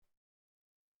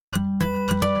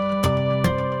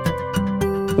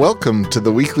Welcome to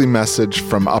the weekly message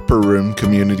from Upper Room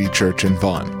Community Church in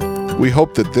Vaughan. We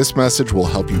hope that this message will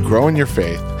help you grow in your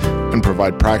faith and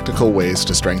provide practical ways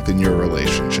to strengthen your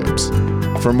relationships.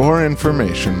 For more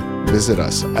information, visit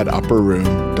us at upperroom.ca.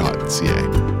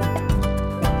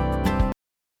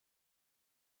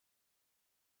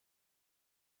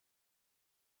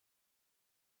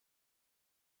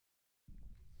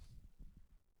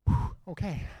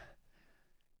 Okay.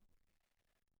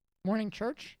 Morning,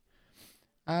 church.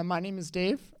 My name is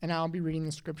Dave, and I'll be reading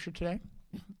the scripture today.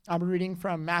 I'll be reading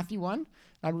from Matthew 1.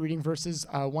 I'll be reading verses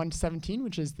 1 to 17,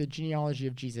 which is the genealogy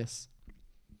of Jesus.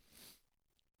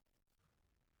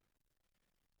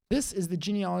 This is the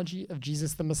genealogy of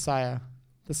Jesus the Messiah,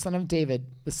 the son of David,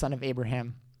 the son of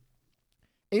Abraham.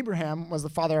 Abraham was the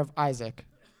father of Isaac,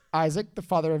 Isaac the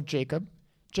father of Jacob,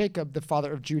 Jacob the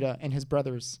father of Judah and his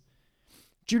brothers,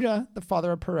 Judah the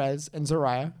father of Perez and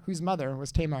Zariah, whose mother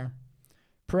was Tamar,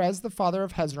 Perez the father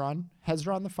of Hezron,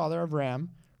 Hezron the father of Ram,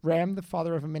 Ram the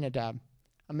father of Amminadab,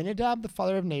 Amminadab the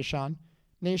father of Nahshon,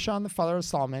 Nahshon the father of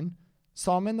Salmon,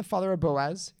 Salmon the father of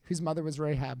Boaz, whose mother was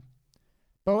Rahab,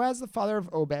 Boaz the father of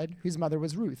Obed, whose mother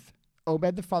was Ruth,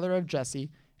 Obed the father of Jesse,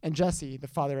 and Jesse the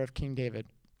father of King David.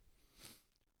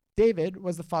 David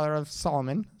was the father of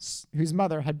Solomon, whose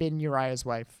mother had been Uriah's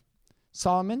wife.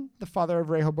 Solomon the father of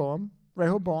Rehoboam,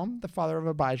 Rehoboam the father of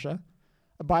Abijah,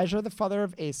 Abijah the father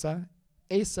of Asa,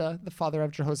 Asa the father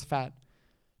of Jehoshaphat,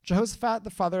 Jehoshaphat the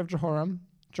father of Jehoram,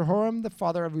 Jehoram the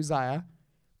father of Uzziah,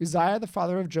 Uzziah the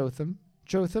father of Jotham,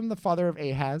 Jotham the father of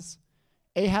Ahaz,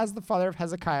 Ahaz the father of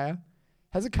Hezekiah,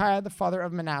 Hezekiah the father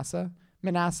of Manasseh,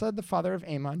 Manasseh the father of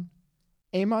Amon,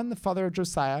 Amon the father of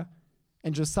Josiah,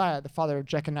 and Josiah the father of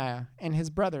Jeconiah, and his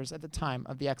brothers at the time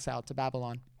of the exile to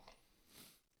Babylon.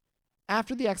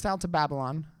 After the exile to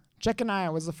Babylon,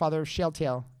 Jeconiah was the father of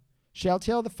Shealtiel,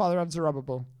 Shealtiel the father of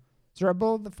Zerubbabel,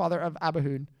 Zerubbabel the father of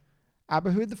Abihud,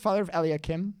 Abihud the father of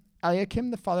Eliakim,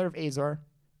 Eliakim the father of Azor,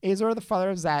 Azor the father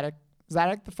of Zadok,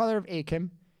 Zadok the father of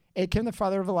Achim, Achim the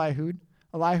father of Elihud,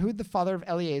 Elihud the father of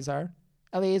Eleazar,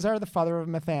 Eleazar the father of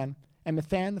Mathan, and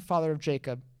Mathan the father of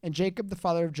Jacob, and Jacob the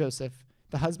father of Joseph,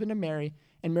 the husband of Mary,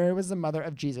 and Mary was the mother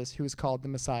of Jesus, who is called the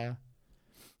Messiah.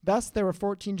 Thus there were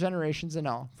 14 generations in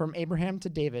all, from Abraham to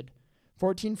David,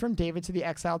 14 from David to the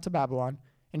exile to Babylon,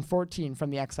 and 14 from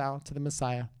the exile to the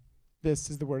Messiah.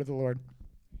 This is the word of the Lord.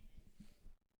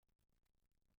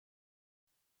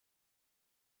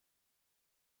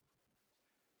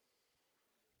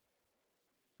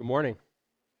 Good morning.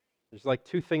 There's like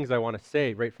two things I want to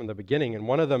say right from the beginning, and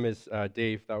one of them is,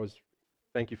 Dave,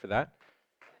 thank you for that.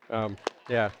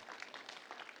 Yeah.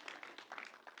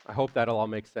 I hope that'll all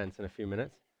make sense in a few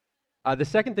minutes. The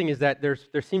second thing is that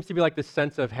there seems to be like this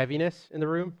sense of heaviness in the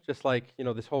room, just like,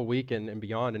 this whole week and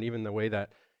beyond, and even the way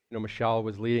that, Michelle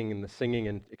was leading in the singing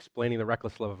and explaining the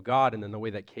reckless love of God, and then the way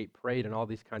that Kate prayed and all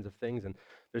these kinds of things. And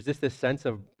there's just this sense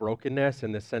of brokenness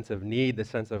and this sense of need, this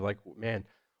sense of like, man,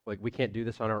 like we can't do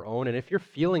this on our own. And if you're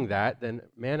feeling that, then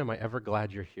man, am I ever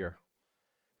glad you're here.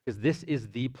 Because this is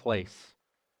the place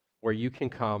where you can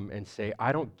come and say,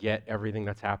 I don't get everything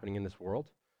that's happening in this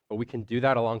world, but we can do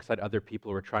that alongside other people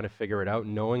who are trying to figure it out,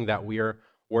 knowing that we are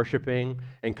worshiping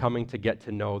and coming to get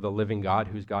to know the living God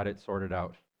who's got it sorted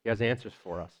out. He has answers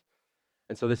for us.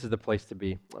 And so this is the place to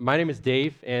be. My name is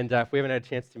Dave, and if we haven't had a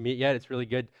chance to meet yet, it's really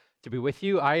good to be with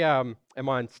you. I am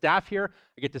on staff here.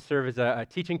 I get to serve as a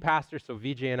teaching pastor, so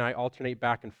VJ and I alternate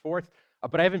back and forth.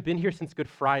 But I haven't been here since Good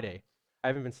Friday. I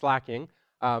haven't been slacking.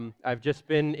 I've just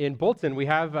been in Bolton. We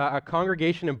have a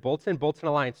congregation in Bolton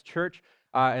Alliance Church,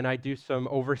 and I do some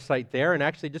oversight there. And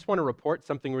actually just want to report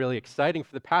something really exciting.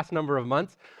 For the past number of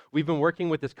months, we've been working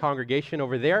with this congregation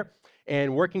over there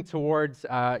and working towards,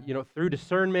 through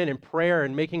discernment and prayer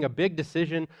and making a big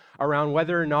decision around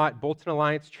whether or not Bolton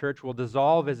Alliance Church will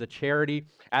dissolve as a charity,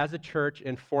 as a church,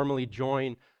 and formally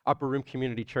join Upper Room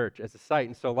Community Church as a site.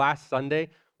 And so last Sunday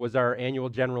was our annual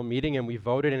general meeting, and we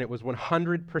voted, and it was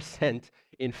 100%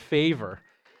 in favor.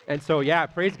 And so, yeah,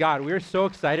 praise God. We are so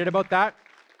excited about that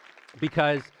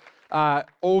because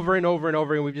over and over and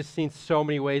over, and we've just seen so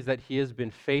many ways that He has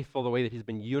been faithful, the way that He's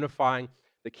been unifying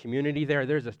the community there.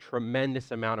 There's a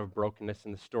tremendous amount of brokenness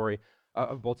in the story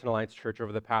of Bolton Alliance Church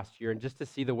over the past year, and just to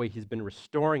see the way He's been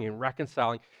restoring and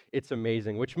reconciling, it's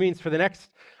amazing, which means for the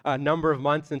next number of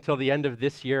months until the end of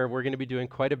this year, we're going to be doing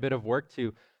quite a bit of work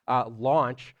to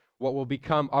launch what will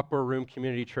become Upper Room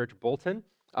Community Church Bolton.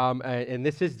 And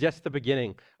this is just the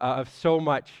beginning of so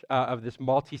much of this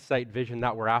multi-site vision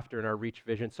that we're after in our Reach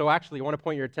vision. So actually, I want to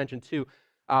point your attention to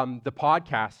the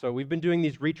podcast. So we've been doing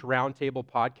these Reach Roundtable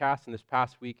podcasts, and this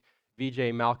past week,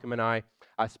 VJ, Malcolm, and I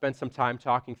spent some time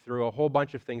talking through a whole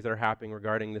bunch of things that are happening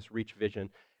regarding this Reach vision.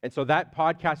 And so that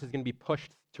podcast is going to be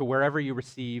pushed to wherever you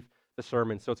receive the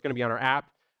sermon. So it's going to be on our app.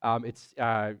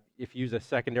 If you use a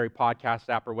secondary podcast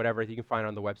app or whatever, you can find it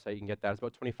on the website. You can get that. It's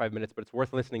about 25 minutes, but it's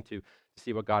worth listening to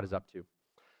see what God is up to.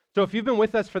 So if you've been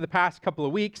with us for the past couple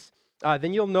of weeks,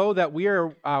 then you'll know that we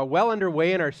are well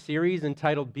underway in our series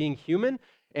entitled Being Human.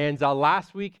 And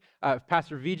last week,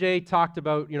 Pastor Vijay talked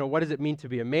about, what does it mean to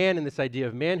be a man and this idea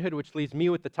of manhood, which leaves me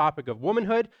with the topic of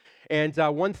womanhood. And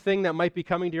one thing that might be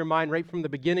coming to your mind right from the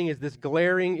beginning is this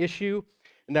glaring issue,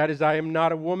 and that is I am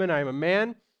not a woman, I am a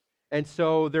man. And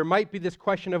so there might be this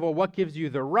question of, well, what gives you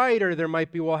the right? Or there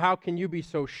might be, well, how can you be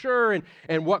so sure?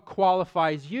 And what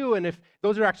qualifies you? And if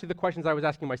those are actually the questions I was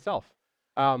asking myself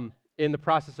in the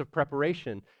process of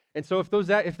preparation. And so if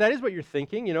that is what you're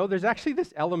thinking, there's actually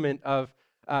this element of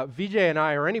Vijay and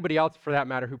I, or anybody else for that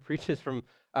matter, who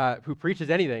preaches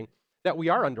anything, that we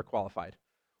are underqualified.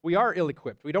 We are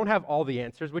ill-equipped. We don't have all the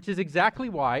answers, which is exactly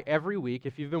why every week,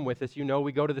 if you've been with us,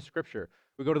 we go to the Scripture.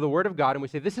 We go to the Word of God and we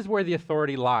say, this is where the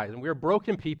authority lies. And we are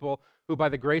broken people who, by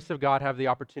the grace of God, have the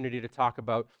opportunity to talk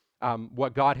about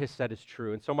what God has said is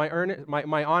true. And so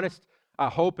my honest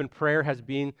hope and prayer has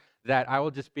been that I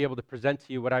will just be able to present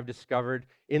to you what I've discovered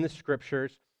in the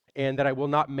Scriptures and that I will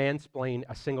not mansplain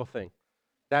a single thing.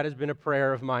 That has been a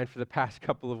prayer of mine for the past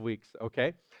couple of weeks,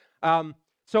 okay?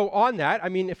 So on that,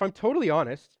 if I'm totally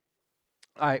honest,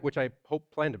 which I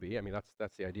plan to be,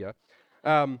 that's the idea,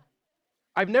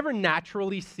 I've never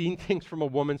naturally seen things from a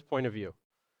woman's point of view.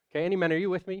 Okay, any men, are you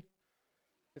with me?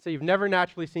 And so you've never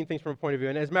naturally seen things from a point of view.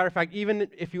 And as a matter of fact, even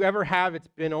if you ever have, it's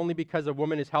been only because a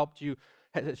woman has helped you,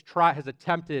 has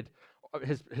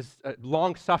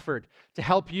long suffered to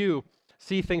help you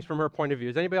see things from her point of view.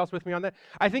 Is anybody else with me on that?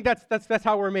 I think that's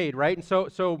how we're made, right? And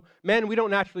so men, we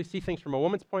don't naturally see things from a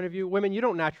woman's point of view. Women, you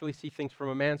don't naturally see things from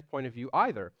a man's point of view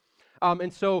either.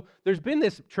 And so there's been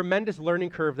this tremendous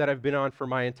learning curve that I've been on for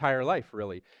my entire life,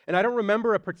 really. And I don't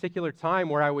remember a particular time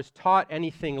where I was taught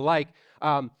anything like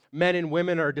men and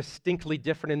women are distinctly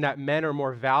different in that men are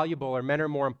more valuable or men are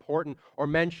more important or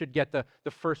men should get the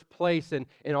first place and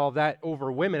all that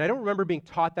over women. I don't remember being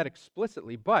taught that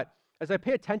explicitly, but as I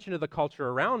pay attention to the culture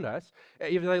around us,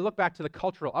 as I look back to the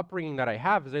cultural upbringing that I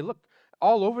have, as I look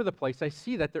all over the place, I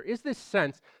see that there is this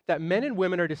sense that men and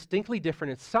women are distinctly different,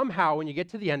 and somehow, when you get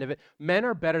to the end of it, men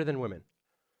are better than women.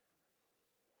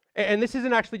 And this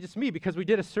isn't actually just me, because we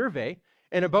did a survey,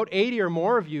 and about 80 or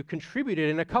more of you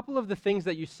contributed, and a couple of the things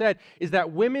that you said is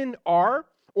that women are,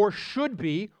 or should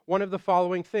be, one of the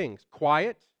following things: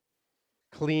 quiet,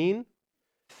 clean,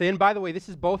 thin. By the way, this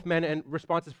is both men and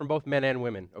responses from both men and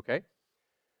women, okay?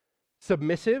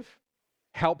 Submissive,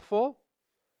 helpful,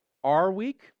 are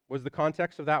weak, was the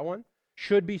context of that one.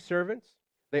 Should be servants.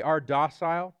 They are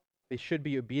docile. They should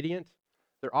be obedient.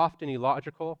 They're often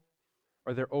illogical,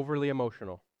 or they're overly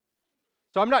emotional.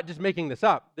 So I'm not just making this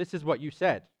up. This is what you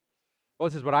said. Well,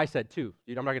 this is what I said too.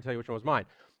 I'm not going to tell you which one was mine.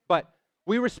 But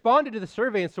we responded to the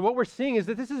survey, and so what we're seeing is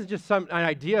that this isn't just an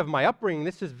idea of my upbringing.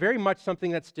 This is very much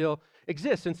something that still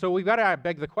exists. And so we've got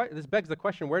to this begs the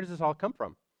question, where does this all come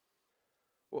from?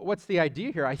 What's the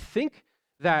idea here? I think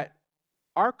that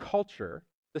our culture,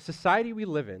 the society we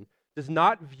live in, does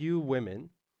not view women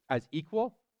as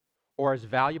equal or as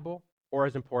valuable or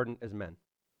as important as men.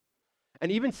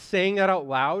 And even saying that out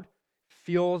loud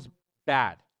feels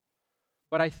bad.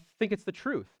 But I think it's the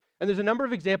truth. And there's a number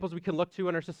of examples we can look to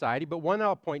in our society, but one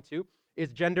I'll point to is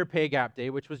Gender Pay Gap Day,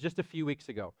 which was just a few weeks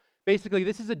ago. Basically,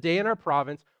 this is a day in our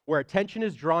province where attention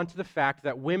is drawn to the fact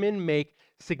that women make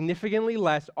significantly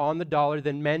less on the dollar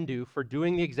than men do for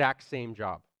doing the exact same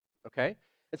job, okay?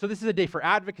 And so this is a day for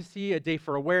advocacy, a day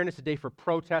for awareness, a day for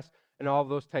protest, and all of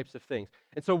those types of things.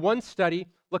 And so one study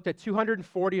looked at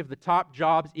 240 of the top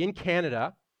jobs in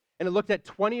Canada, and it looked at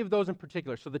 20 of those in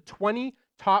particular. So the 20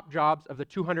 top jobs of the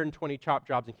 220 top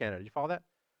jobs in Canada. Did you follow that?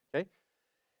 Okay.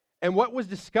 And what was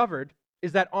discovered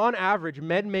is that on average,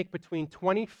 men make between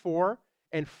 24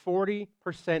 and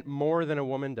 40% more than a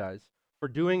woman does for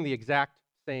doing the exact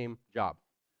same job.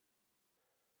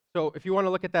 So if you want to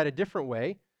look at that a different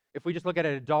way, if we just look at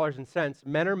it in dollars and cents,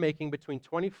 men are making between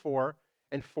 24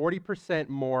 and 40%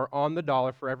 more on the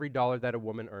dollar for every dollar that a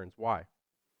woman earns. Why?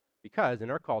 Because in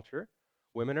our culture,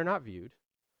 women are not viewed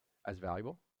as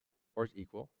valuable or as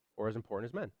equal or as important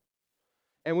as men.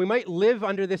 And we might live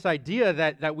under this idea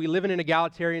that we live in an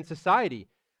egalitarian society.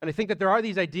 And I think that there are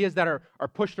these ideas that are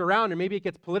pushed around, and maybe it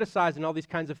gets politicized and all these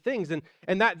kinds of things. And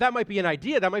that might be an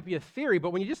idea, that might be a theory,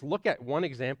 but when you just look at one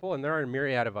example, and there are a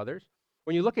myriad of others,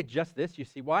 when you look at just this, you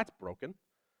see, well, that's broken.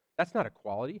 That's not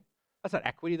equality. That's not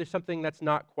equity. There's something that's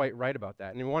not quite right about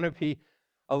that. And we want to be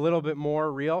a little bit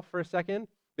more real for a second.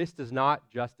 This does not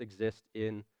just exist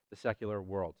in the secular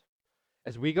world.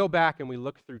 As we go back and we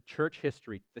look through church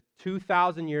history, the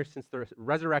 2,000 years since the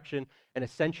resurrection and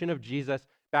ascension of Jesus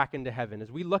back into heaven,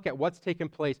 as we look at what's taken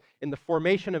place in the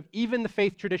formation of even the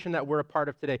faith tradition that we're a part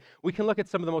of today, we can look at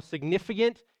some of the most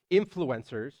significant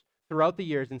influencers throughout the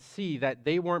years and see that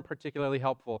they weren't particularly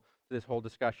helpful to this whole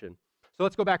discussion. So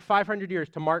let's go back 500 years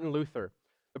to Martin Luther,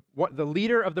 the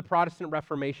leader of the Protestant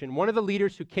Reformation, one of the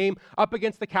leaders who came up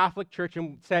against the Catholic Church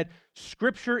and said,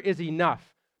 Scripture is enough.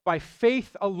 By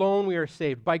faith alone we are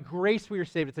saved. By grace we are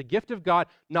saved. It's a gift of God,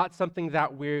 not something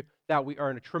that we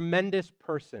earn. A tremendous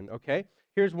person, okay?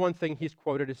 Here's one thing he's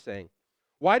quoted as saying.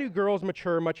 Why do girls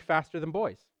mature much faster than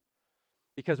boys?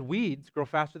 Because weeds grow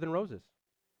faster than roses.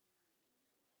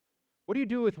 What do you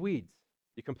do with weeds?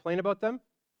 You complain about them?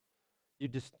 You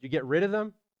get rid of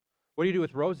them? What do you do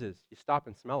with roses? You stop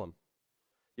and smell them.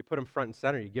 You put them front and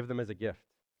center. You give them as a gift.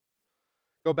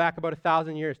 Go back about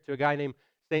 1,000 years to a guy named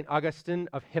St. Augustine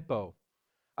of Hippo,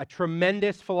 a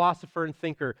tremendous philosopher and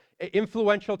thinker,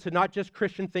 influential to not just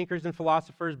Christian thinkers and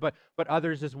philosophers, but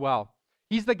others as well.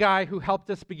 He's the guy who helped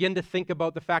us begin to think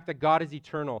about the fact that God is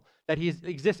eternal, that he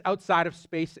exists outside of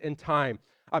space and time.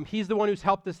 He's the one who's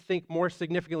helped us think more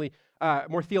significantly,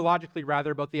 more theologically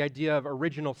rather, about the idea of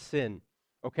original sin.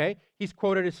 Okay? He's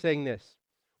quoted as saying this,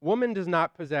 woman does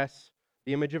not possess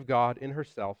the image of God in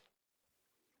herself,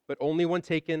 but only when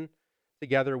taken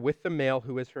together with the male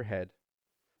who is her head.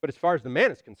 But as far as the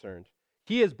man is concerned,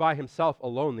 he is by himself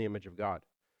alone the image of God,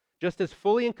 just as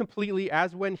fully and completely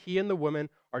as when he and the woman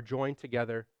are joined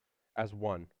together as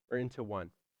one, or into one.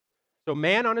 So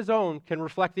man on his own can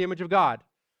reflect the image of God,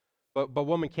 but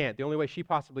woman can't. The only way she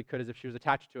possibly could is if she was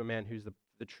attached to a man who's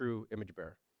the true image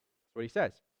bearer. That's what he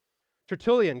says.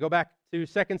 Tertullian, go back to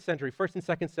 2nd century, 1st and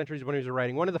 2nd centuries when he was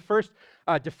writing. One of the first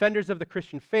defenders of the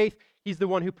Christian faith. He's the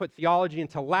one who put theology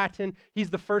into Latin. He's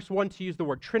the first one to use the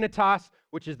word Trinitas,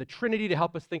 which is the Trinity, to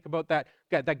help us think about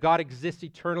that God exists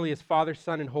eternally as Father,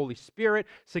 Son, and Holy Spirit.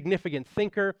 Significant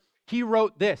thinker. He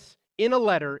wrote this in a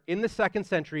letter in the 2nd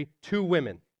century to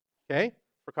women, okay,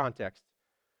 for context.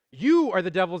 You are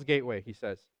the devil's gateway, he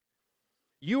says.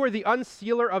 You are the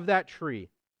unsealer of that tree.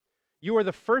 You are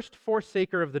the first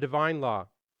forsaker of the divine law.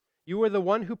 You are the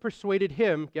one who persuaded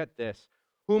him, get this,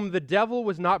 whom the devil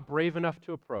was not brave enough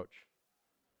to approach.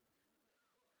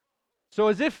 So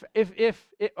as if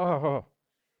you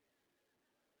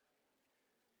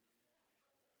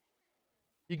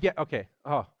get, okay,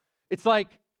 it's like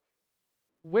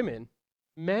women,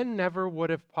 men never would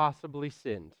have possibly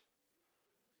sinned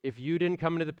if you didn't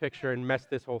come into the picture and mess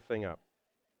this whole thing up.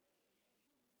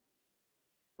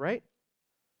 Right?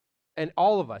 And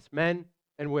all of us, men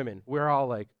and women, we're all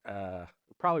like,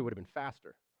 it probably would have been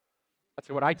faster. That's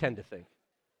what I tend to think.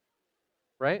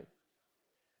 Right?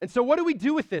 And so what do we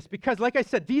do with this? Because like I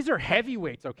said, these are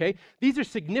heavyweights, okay? These are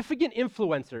significant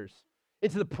influencers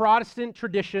into the Protestant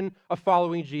tradition of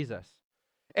following Jesus.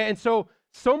 And so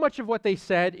much of what they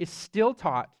said is still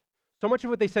taught. So much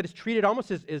of what they said is treated almost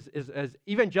as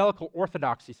evangelical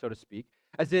orthodoxy, so to speak,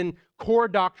 as in core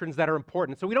doctrines that are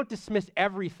important. So we don't dismiss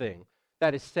everything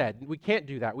that is said. We can't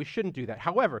do that. We shouldn't do that.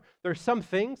 However, there are some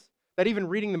things that even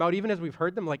reading them out, even as we've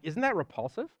heard them, like, isn't that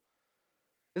repulsive?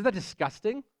 Isn't that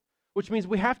disgusting? Which means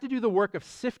we have to do the work of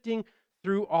sifting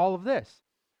through all of this,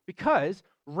 because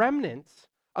remnants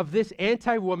of this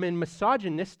anti-woman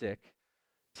misogynistic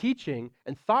teaching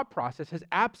and thought process has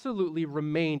absolutely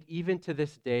remained even to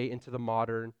this day into the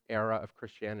modern era of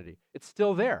Christianity. It's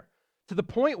still there, to the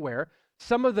point where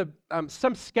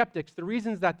some skeptics, the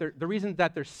reason that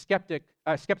they're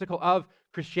skeptical of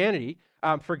Christianity,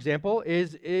 for example,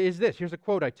 is this. Here's a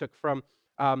quote I took from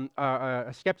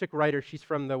a skeptic writer. She's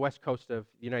from the west coast of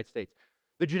the United States.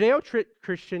 The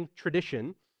Judeo-Christian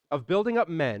tradition of building up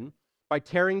men by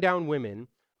tearing down women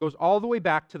goes all the way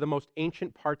back to the most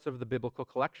ancient parts of the biblical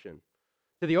collection,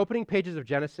 to the opening pages of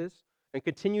Genesis, and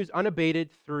continues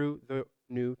unabated through the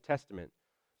New Testament.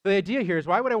 So the idea here is,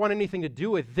 why would I want anything to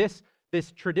do with this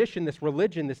tradition, this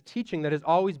religion, this teaching that has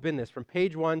always been this, from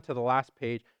page 1 to the last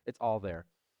page? It's all there.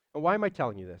 And why am I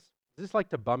telling you this? Is this like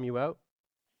to bum you out?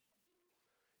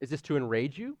 Is this to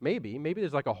enrage you? Maybe. Maybe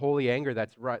there's like a holy anger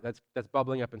that's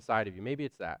bubbling up inside of you. Maybe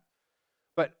it's that.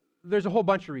 But there's a whole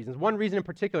bunch of reasons. One reason in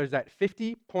particular is that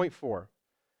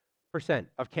 50.4%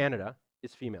 of Canada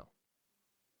is female.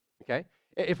 Okay?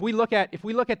 If we look at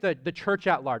the church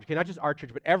at large, okay, not just our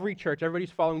church, but every church,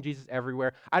 everybody's following Jesus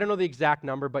everywhere. I don't know the exact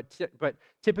number, but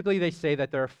typically they say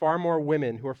that there are far more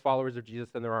women who are followers of Jesus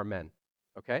than there are men.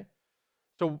 Okay?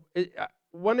 So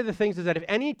one of the things is that if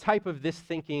any type of this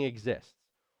thinking exists,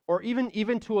 or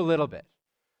even to a little bit,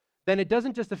 then it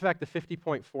doesn't just affect the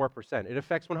 50.4%. It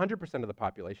affects 100% of the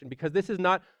population, because this is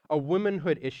not a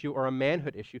womanhood issue or a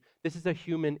manhood issue. This is a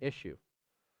human issue.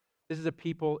 This is a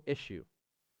people issue.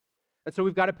 And so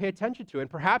we've got to pay attention to it. And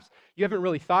perhaps you haven't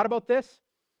really thought about this.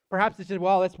 Perhaps it's just,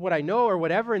 well, that's what I know or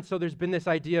whatever. And so there's been this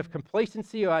idea of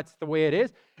complacency. Oh, that's the way it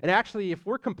is. And actually, if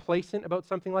we're complacent about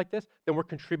something like this, then we're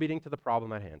contributing to the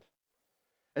problem at hand.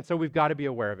 And so we've got to be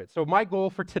aware of it. So my goal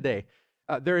for today,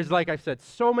 there is, like I said,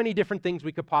 so many different things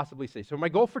we could possibly say. So my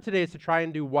goal for today is to try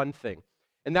and do one thing,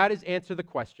 and that is answer the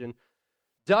question,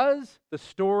 does the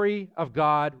story of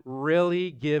God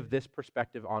really give this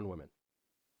perspective on women?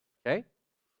 Okay?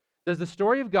 Does the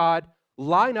story of God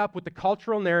line up with the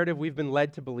cultural narrative we've been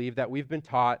led to believe, that we've been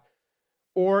taught,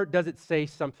 or does it say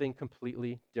something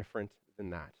completely different than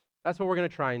that? That's what we're going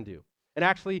to try and do. And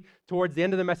actually, towards the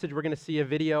end of the message, we're going to see a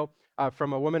video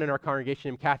from a woman in our congregation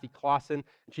named Kathy Clausen,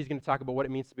 and she's going to talk about what it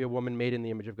means to be a woman made in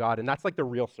the image of God, and that's like the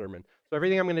real sermon. So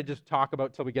everything I'm going to just talk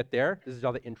about till we get there, this is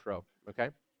all the intro, okay?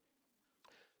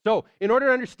 So in order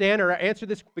to understand or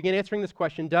begin answering this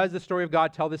question, does the story of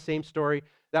God tell the same story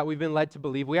that we've been led to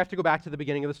believe? We have to go back to the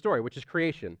beginning of the story, which is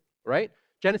creation, right?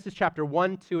 Genesis chapter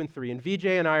 1, 2, and 3. And VJ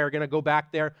and I are going to go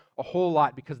back there a whole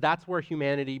lot, because that's where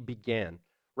humanity began,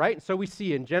 right? And so we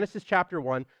see in Genesis chapter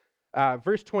 1,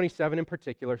 verse 27 in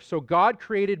particular, so God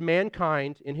created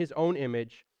mankind in his own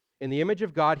image. In the image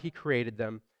of God, he created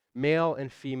them. Male and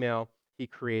female, he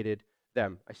created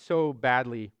them. I so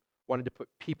badly wanted to put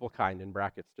people kind in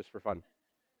brackets just for fun.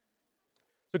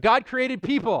 So God created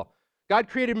people. God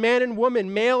created man and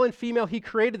woman, male and female, he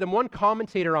created them. One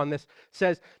commentator on this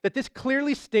says that this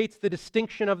clearly states the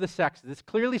distinction of the sexes. This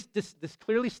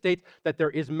clearly states that there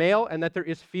is male and that there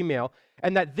is female,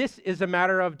 and that this is a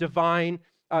matter of divine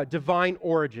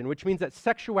origin, which means that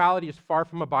sexuality is far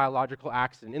from a biological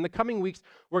accident. In the coming weeks,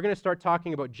 we're going to start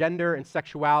talking about gender and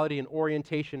sexuality and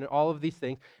orientation and all of these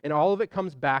things, and all of it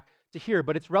comes back to here.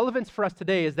 But its relevance for us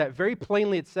today is that very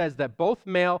plainly it says that both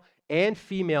male and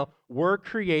female were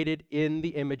created in the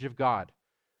image of God.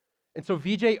 And so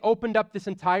VJ opened up this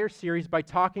entire series by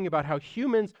talking about how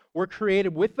humans were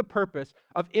created with the purpose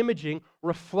of imaging,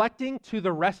 reflecting to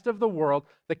the rest of the world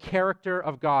the character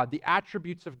of God, the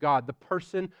attributes of God, the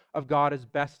person of God as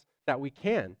best that we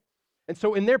can. And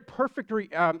so in their perfect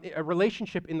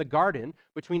relationship in the garden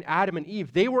between Adam and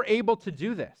Eve, they were able to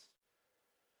do this.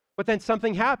 But then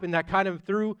something happened that kind of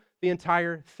threw the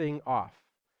entire thing off.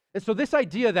 And so this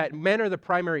idea that men are the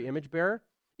primary image bearer,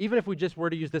 even if we just were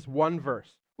to use this one verse,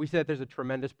 we say that there's a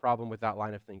tremendous problem with that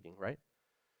line of thinking, right?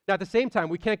 Now, at the same time,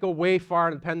 we can't go way far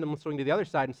and the pendulum swing to the other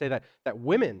side and say that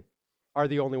women are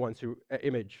the only ones who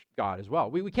image God as well.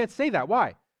 We can't say that.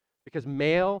 Why? Because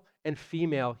male and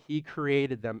female, he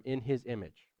created them in his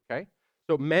image, okay?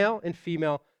 So male and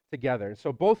female together. And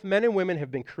so both men and women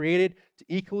have been created to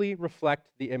equally reflect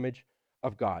the image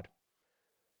of God.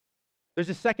 There's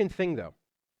a second thing, though,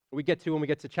 we get to when we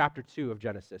get to chapter 2 of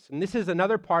Genesis. And this is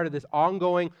another part of this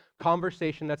ongoing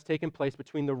conversation that's taken place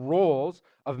between the roles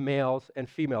of males and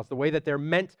females, the way that they're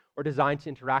meant or designed to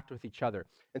interact with each other.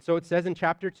 And so it says in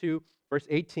chapter 2, verse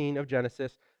 18 of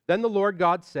Genesis, "Then the Lord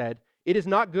God said, 'It is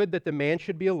not good that the man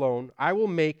should be alone. I will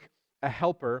make a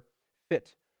helper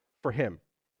fit for him.'"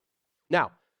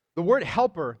 Now, the word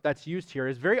helper that's used here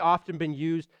has very often been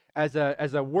used as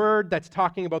a word that's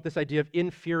talking about this idea of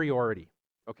inferiority,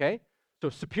 okay? So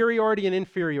superiority and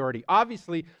inferiority.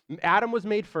 Obviously, Adam was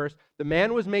made first, the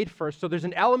man was made first, so there's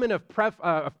an element of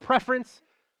preference,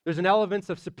 there's an element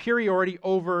of superiority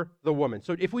over the woman.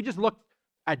 So if we just look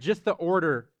at just the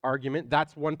order argument,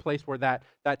 that's one place where that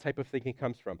type of thinking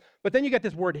comes from. But then you get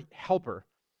this word helper,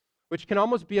 which can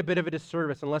almost be a bit of a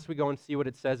disservice unless we go and see what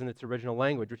it says in its original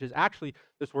language, which is actually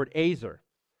this word azer.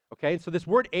 Okay, so this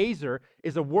word azer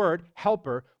is a word,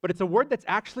 helper, but it's a word that's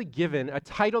actually given, a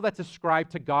title that's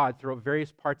ascribed to God throughout various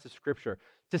parts of Scripture,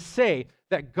 to say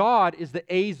that God is the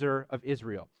azer of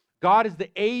Israel. God is the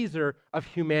azer of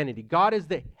humanity. God is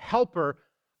the helper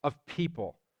of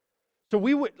people. So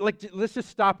let's just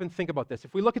stop and think about this.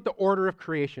 If we look at the order of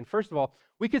creation, first of all,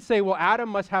 we could say, well, Adam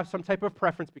must have some type of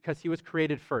preference because he was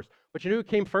created first. But you know who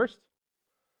came first?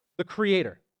 The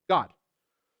Creator, God.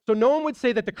 So no one would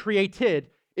say that the created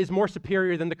is more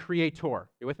superior than the creator.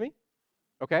 You with me?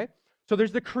 Okay? So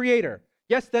there's the Creator.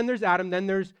 Yes, then there's Adam, then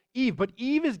there's Eve. But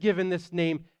Eve is given this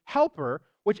name helper,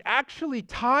 which actually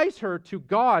ties her to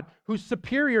God, who's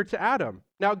superior to Adam.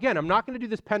 Now, again, I'm not going to do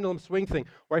this pendulum swing thing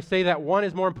where I say that one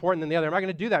is more important than the other. I'm not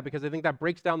going to do that because I think that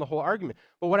breaks down the whole argument.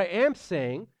 But what I am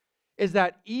saying is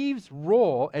that Eve's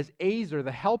role as azer,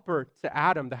 the helper to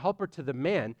Adam, the helper to the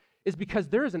man, is because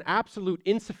there is an absolute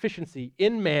insufficiency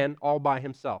in man all by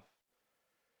himself.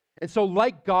 And so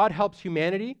like God helps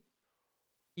humanity,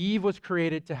 Eve was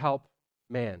created to help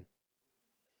man.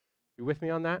 You with me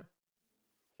on that?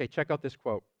 Okay, check out this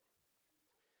quote.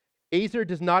 Azer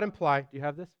does not imply, do you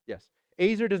have this? Yes.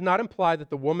 Azer does not imply that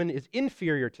the woman is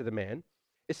inferior to the man,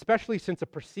 especially since a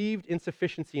perceived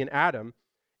insufficiency in Adam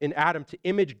to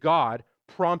image God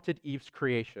prompted Eve's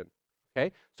creation.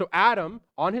 Okay? So Adam,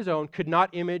 on his own, could not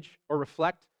image or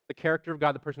reflect the character of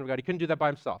God, the person of God. He couldn't do that by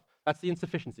himself. That's the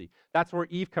insufficiency. That's where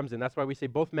Eve comes in. That's why we say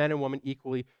both man and woman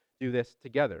equally do this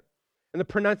together. And the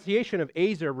pronunciation of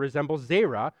Azer resembles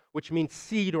Zerah, which means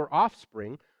seed or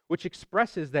offspring, which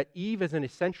expresses that Eve is an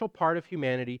essential part of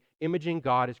humanity, imaging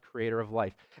God as creator of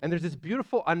life. And there's this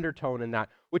beautiful undertone in that,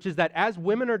 which is that as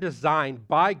women are designed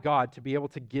by God to be able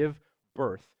to give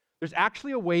birth, there's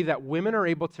actually a way that women are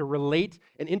able to relate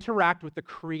and interact with the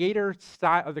creator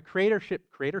style of the creator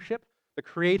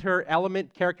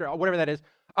element, character, whatever that is,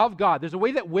 of God. There's a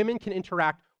way that women can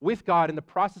interact with God in the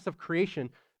process of creation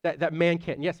that man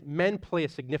can't. Yes, men play a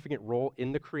significant role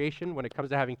in the creation when it comes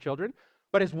to having children.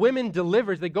 But as women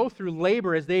deliver, as they go through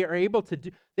labor, as they are able to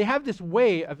do, they have this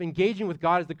way of engaging with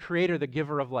God as the creator, the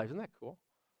giver of life. Isn't that cool?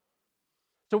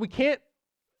 So we can't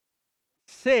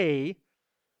say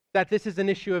that this is an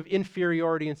issue of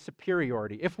inferiority and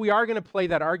superiority. If we are going to play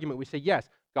that argument, we say, yes,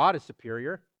 God is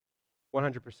superior,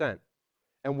 100%.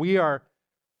 And we are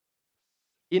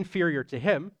inferior to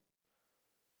him,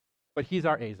 but he's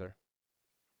our Azer.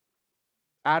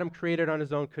 Adam created on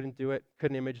his own, couldn't do it,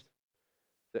 couldn't image.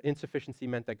 The insufficiency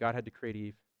meant that God had to create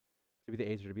Eve to be the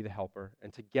Azer, to be the helper,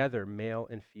 and together, male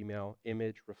and female,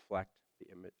 reflect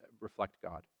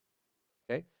God.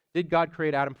 Okay? Did God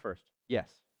create Adam first? Yes.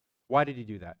 Why did he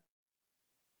do that?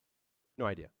 No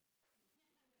idea.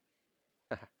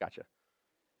 Gotcha.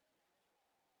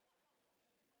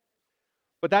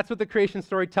 But that's what the creation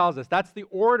story tells us. That's the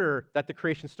order that the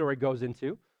creation story goes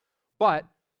into. But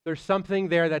there's something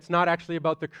there that's not actually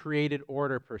about the created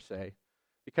order per se.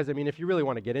 Because, I mean, if you really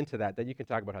want to get into that, then you can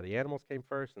talk about how the animals came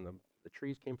first and the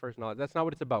trees came first and all that. That's not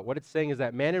what it's about. What it's saying is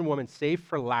that man and woman saved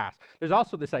for last. There's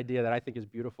also this idea that I think is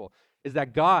beautiful, is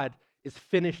that God is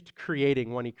finished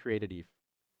creating when he created Eve.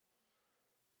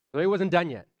 So he wasn't done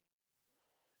yet.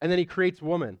 And then he creates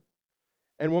woman.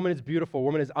 And woman is beautiful.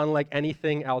 Woman is unlike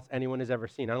anything else anyone has ever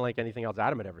seen, unlike anything else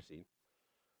Adam had ever seen.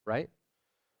 Right?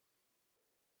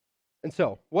 And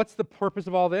so, what's the purpose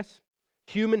of all this?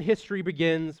 Human history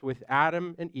begins with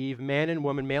Adam and Eve, man and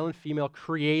woman, male and female,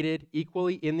 created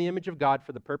equally in the image of God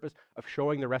for the purpose of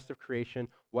showing the rest of creation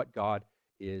what God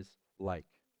is like.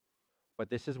 But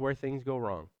this is where things go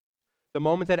wrong. The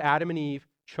moment that Adam and Eve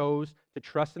chose to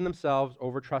trust in themselves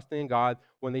over trusting in God,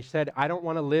 when they said, I don't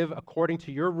want to live according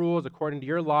to your rules, according to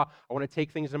your law, I want to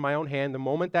take things in my own hand, the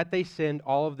moment that they sinned,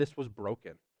 all of this was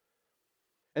broken.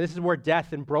 And this is where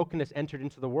death and brokenness entered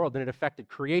into the world, and it affected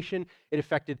creation, it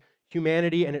affected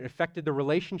humanity, and it affected the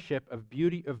relationship of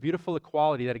beautiful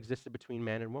equality that existed between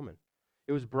man and woman.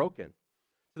 It was broken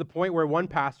to the point where one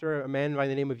pastor, a man by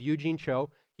the name of Eugene Cho,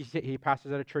 he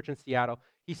pastors at a church in Seattle,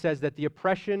 he says that the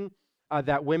oppression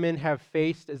that women have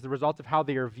faced as the result of how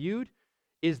they are viewed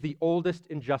is the oldest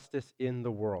injustice in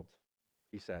the world,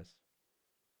 he says.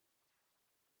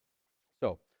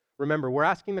 So, remember, we're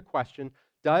asking the question,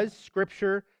 does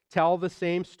Scripture tell the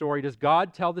same story? Does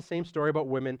God tell the same story about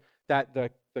women that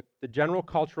the general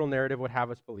cultural narrative would have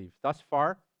us believe? Thus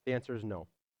far, the answer is no.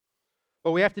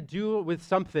 But we have to deal with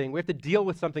something. We have to deal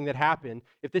with something that happened.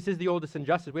 If this is the oldest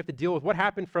injustice, we have to deal with what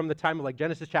happened from the time of like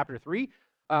Genesis chapter 3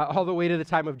 all the way to the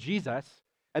time of Jesus,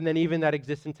 and then even that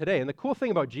exists in today. And the cool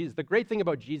thing about Jesus, the great thing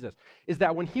about Jesus, is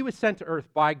that when he was sent to earth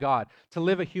by God to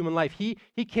live a human life, he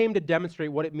came to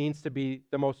demonstrate what it means to be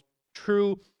the most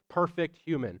true, perfect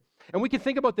human. And we can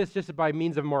think about this just by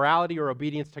means of morality or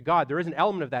obedience to God. There is an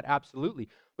element of that, absolutely.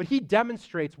 But he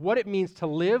demonstrates what it means to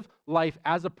live life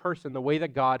as a person the way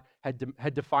that God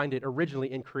had defined it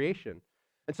originally in creation.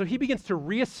 And so he begins to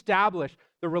reestablish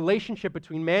the relationship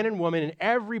between man and woman and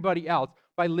everybody else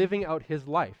by living out his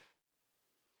life.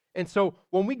 And so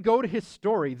when we go to his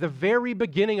story, the very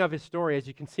beginning of his story, as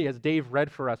you can see, as Dave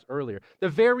read for us earlier, the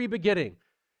very beginning,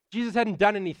 Jesus hadn't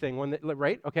done anything,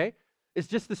 right? Okay? It's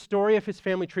just the story of his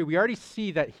family tree. We already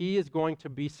see that he is going to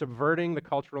be subverting the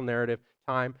cultural narrative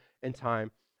time and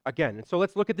time again. And so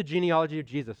let's look at the genealogy of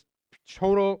Jesus.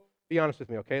 Be honest with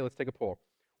me, okay? Let's take a poll.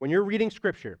 When you're reading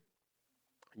Scripture,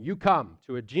 you come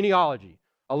to a genealogy,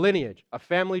 a lineage, a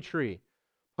family tree.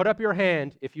 Put up your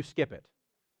hand if you skip it.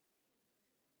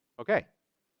 Okay.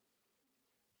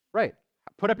 Right.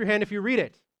 Put up your hand if you read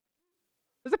it.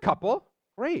 There's a couple.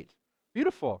 Great.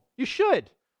 Beautiful. You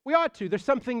should. We ought to. There's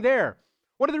something there.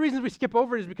 One of the reasons we skip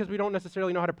over it is because we don't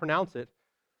necessarily know how to pronounce it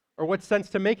or what sense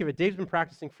to make of it. Dave's been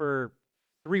practicing for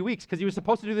 3 weeks because he was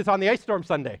supposed to do this on the ice storm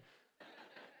Sunday.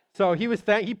 So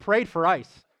he prayed for ice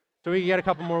so he could get a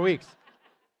couple more weeks.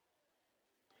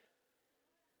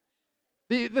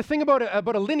 The thing about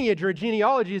a lineage or a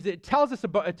genealogy is it tells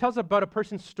about a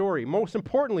person's story. Most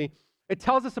importantly, it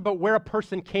tells us about where a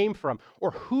person came from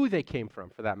or who they came from,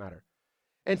 for that matter.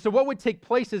 And so what would take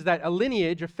place is that a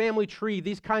lineage, a family tree,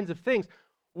 these kinds of things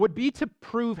would be to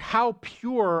prove how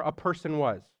pure a person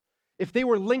was. If they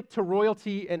were linked to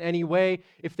royalty in any way,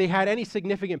 if they had any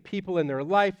significant people in their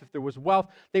life, if there was wealth,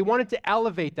 they wanted to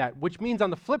elevate that, which means on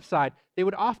the flip side, they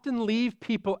would often leave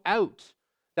people out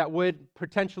that would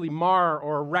potentially mar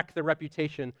or wreck the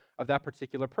reputation of that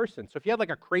particular person. So if you had like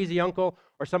a crazy uncle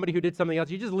or somebody who did something else,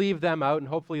 you just leave them out and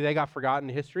hopefully they got forgotten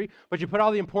in history, but you put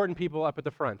all the important people up at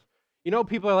the front. You know,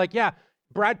 people are like, yeah,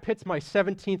 Brad Pitt's my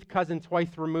 17th cousin twice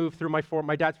removed through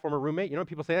my dad's former roommate. You know,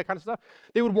 people say that kind of stuff.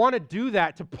 They would want to do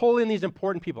that to pull in these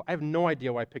important people. I have no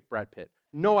idea why I picked Brad Pitt.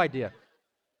 No idea.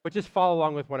 But just follow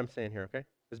along with what I'm saying here, okay?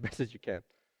 As best as you can.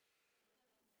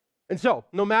 And so,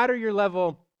 no matter your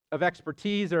level of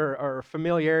expertise or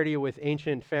familiarity with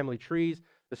ancient family trees,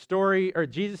 the story, or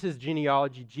Jesus'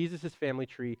 genealogy, Jesus' family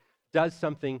tree, does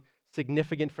something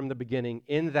significant from the beginning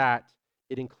in that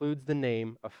it includes the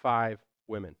name of 5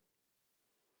 women.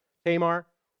 Tamar,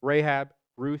 Rahab,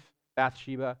 Ruth,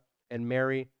 Bathsheba, and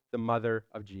Mary, the mother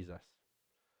of Jesus.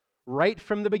 Right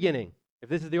from the beginning, if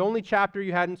this is the only chapter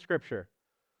you had in Scripture,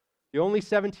 the only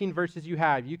 17 verses you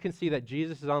have, you can see that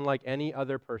Jesus is unlike any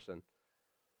other person.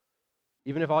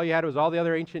 Even if all you had was all the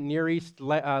other ancient Near East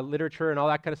literature and all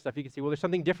that kind of stuff, you can see, well, there's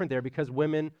something different there because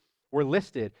women were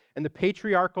listed. And the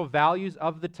patriarchal values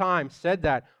of the time said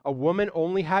that a woman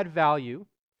only had value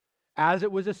as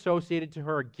it was associated to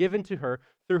her, or given to her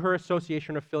through her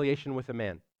association or affiliation with a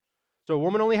man. So a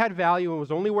woman only had value and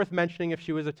was only worth mentioning if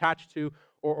she was attached to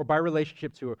or by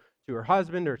relationship to her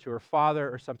husband or to her father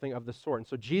or something of the sort. And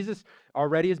so Jesus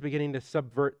already is beginning to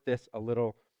subvert this a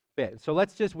little bit. So we're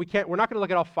not going to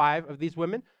look at all 5 of these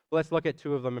women, but let's look at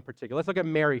 2 of them in particular. Let's look at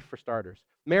Mary for starters.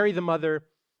 Mary, the mother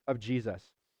of Jesus.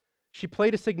 She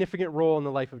played a significant role in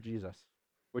the life of Jesus.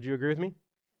 Would you agree with me?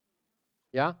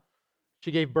 Yeah?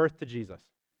 She gave birth to Jesus.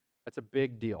 That's a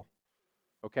big deal.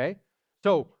 Okay?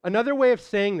 So another way of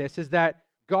saying this is that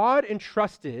God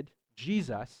entrusted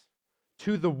Jesus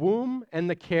to the womb and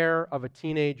the care of a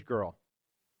teenage girl.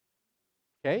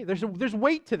 Okay? There's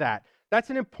weight to that. That's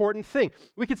an important thing.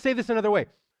 We could say this another way.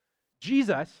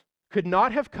 Jesus could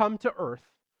not have come to earth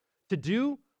to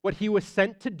do what he was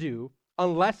sent to do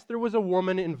unless there was a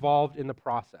woman involved in the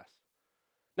process.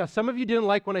 Now, some of you didn't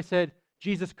like when I said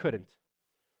Jesus couldn't.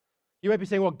 You might be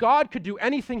saying, well, God could do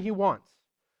anything he wants.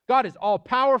 God is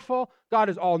all-powerful. God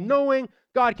is all-knowing.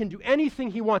 God can do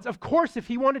anything he wants. Of course, if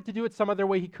he wanted to do it some other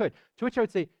way, he could. To which I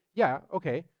would say, yeah,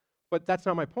 okay, but that's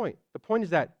not my point. The point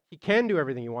is that he can do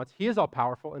everything he wants. He is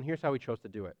all-powerful, and here's how he chose to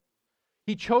do it.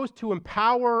 He chose to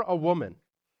empower a woman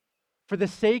for the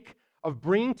sake of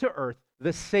bringing to earth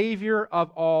the Savior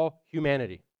of all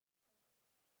humanity.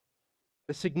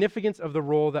 The significance of the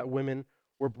role that women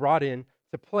were brought in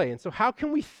to play. And so how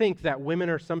can we think that women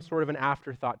are some sort of an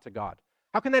afterthought to God?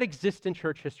 How can that exist in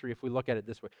church history if we look at it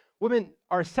this way? Women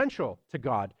are essential to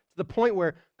God to the point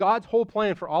where God's whole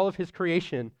plan for all of his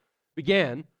creation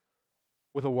began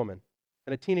with a woman,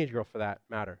 and a teenage girl for that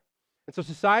matter. And so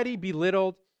society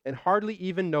belittled and hardly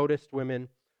even noticed women,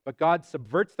 but God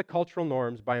subverts the cultural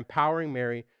norms by empowering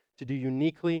Mary to do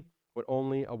uniquely what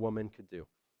only a woman could do.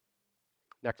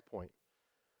 Next point.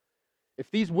 If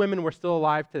these women were still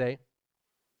alive today,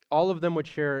 all of them would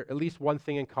share at least one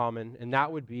thing in common, and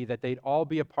that would be that they'd all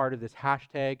be a part of this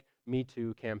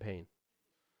 #MeToo campaign.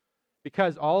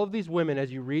 Because all of these women,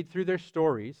 as you read through their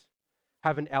stories,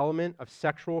 have an element of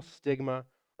sexual stigma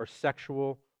or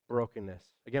sexual brokenness.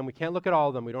 Again, we can't look at all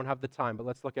of them. We don't have the time, but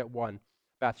let's look at one,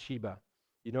 Bathsheba.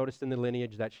 You noticed in the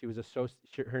lineage that she was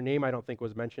her name I don't think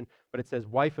was mentioned, but it says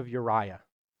wife of Uriah.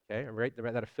 Okay, right?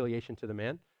 That affiliation to the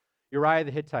man. Uriah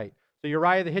the Hittite. So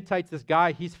Uriah the Hittite's this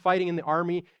guy. He's fighting in the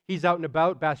army. He's out and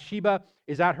about. Bathsheba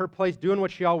is at her place doing what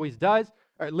she always does,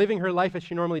 living her life as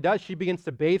she normally does. She begins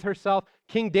to bathe herself.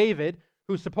 King David,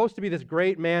 who's supposed to be this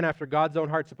great man after God's own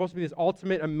heart, supposed to be this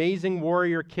ultimate amazing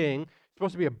warrior king,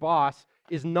 supposed to be a boss,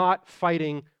 is not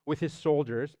fighting with his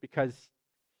soldiers because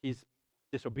he's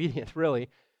disobedient, really.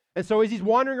 And so as he's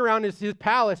wandering around his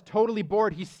palace, totally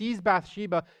bored, he sees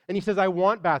Bathsheba, and he says, I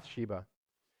want Bathsheba.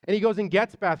 And he goes and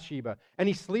gets Bathsheba, and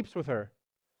he sleeps with her.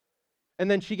 And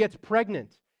then she gets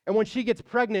pregnant. And when she gets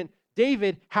pregnant,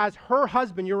 David has her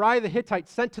husband, Uriah the Hittite,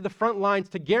 sent to the front lines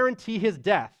to guarantee his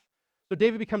death. So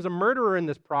David becomes a murderer in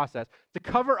this process to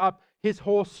cover up his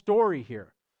whole story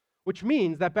here, which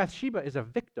means that Bathsheba is a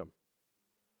victim.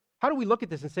 How do we look at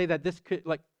this and say that this could,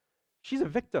 like, she's a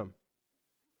victim?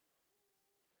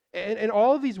 And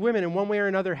all of these women, in one way or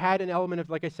another, had an element of,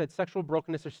 like I said, sexual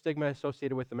brokenness or stigma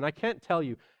associated with them. And I can't tell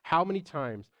you how many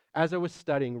times, as I was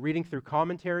studying, reading through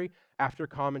commentary after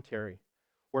commentary,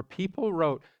 where people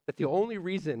wrote that the only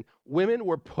reason women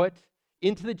were put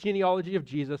into the genealogy of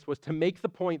Jesus was to make the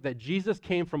point that Jesus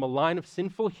came from a line of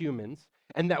sinful humans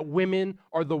and that women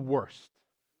are the worst.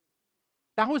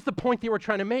 That was the point they were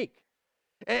trying to make.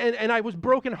 And I was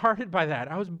brokenhearted by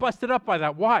that. I was busted up by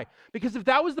that. Why? Because if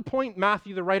that was the point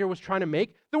Matthew, the writer, was trying to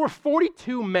make, there were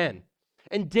 42 men,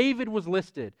 and David was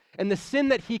listed, and the sin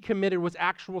that he committed was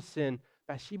actual sin.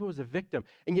 Bathsheba was a victim,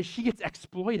 and yet she gets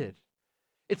exploited.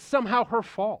 It's somehow her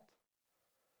fault.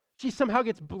 She somehow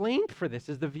gets blamed for this,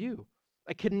 is the view.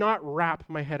 I could not wrap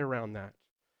my head around that.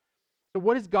 So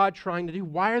what is God trying to do?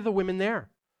 Why are the women there?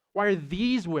 Why are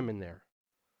these women there?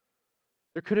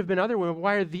 There could have been other women.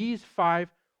 Why are these 5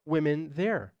 women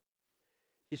there?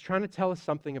 He's trying to tell us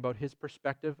something about his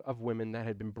perspective of women that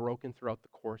had been broken throughout the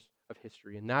course of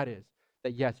history. And that is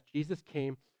that, yes, Jesus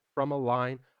came from a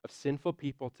line of sinful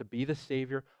people to be the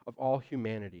Savior of all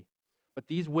humanity. But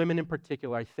these women in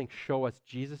particular, I think, show us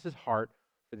Jesus' heart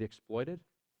for the exploited,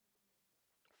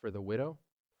 for the widow,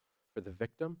 for the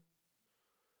victim,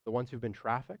 the ones who've been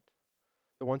trafficked,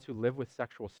 the ones who live with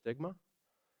sexual stigma,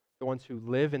 the ones who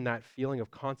live in that feeling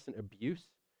of constant abuse.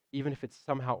 Even if it's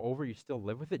somehow over, you still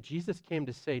live with it. Jesus came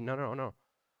to say, no,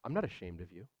 I'm not ashamed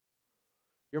of you.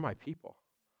 You're my people.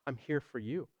 I'm here for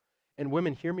you. And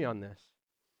women, hear me on this.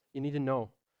 You need to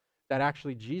know that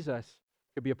actually Jesus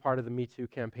could be a part of the Me Too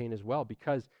campaign as well,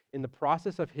 because in the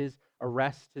process of his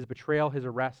arrest, his betrayal, his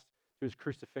arrest to his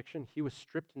crucifixion, he was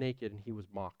stripped naked and he was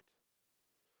mocked.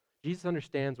 Jesus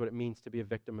understands what it means to be a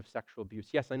victim of sexual abuse.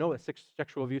 Yes, I know that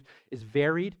sexual abuse is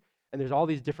varied, and there's all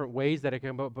these different ways that it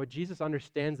can go, but Jesus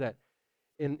understands that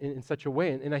in such a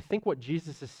way. And I think what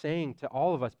Jesus is saying to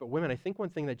all of us, but women, I think one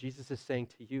thing that Jesus is saying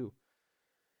to you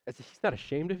is that he's not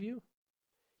ashamed of you.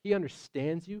 He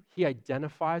understands you. He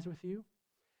identifies with you.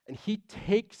 And he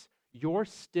takes your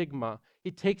stigma,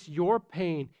 he takes your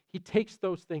pain, he takes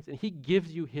those things, and he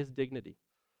gives you his dignity.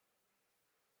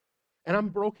 And I'm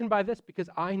broken by this because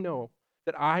I know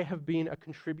that I have been a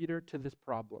contributor to this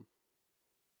problem.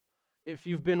 If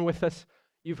you've been with us,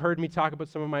 you've heard me talk about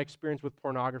some of my experience with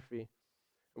pornography.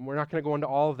 And we're not going to go into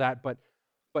all of that, but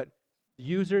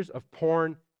users of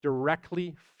porn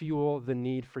directly fuel the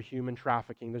need for human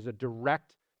trafficking. There's a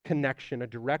direct connection, a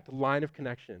direct line of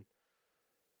connection.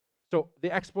 So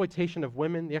the exploitation of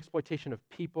women, the exploitation of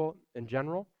people in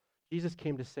general, Jesus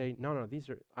came to say, no,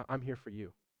 I'm here for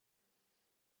you.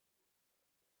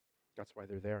 That's why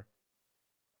they're there.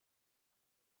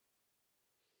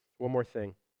 One more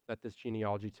thing that this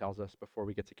genealogy tells us before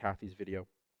we get to Kathy's video.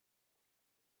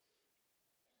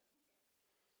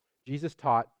 Jesus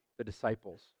taught the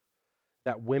disciples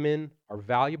that women are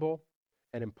valuable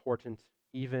and important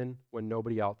even when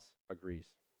nobody else agrees.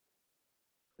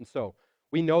 And so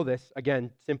we know this, again,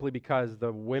 simply because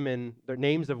the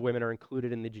names of women are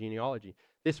included in the genealogy.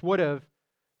 This would have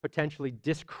potentially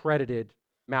discredited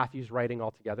Matthew's writing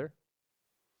altogether.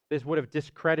 This would have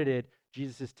discredited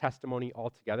Jesus' testimony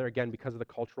altogether, again, because of the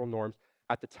cultural norms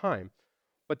at the time.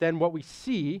 But then what we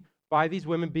see by these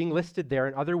women being listed there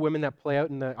and other women that play out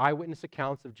in the eyewitness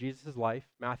accounts of Jesus' life,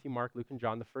 Matthew, Mark, Luke, and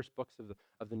John, the first books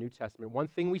of the New Testament, one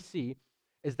thing we see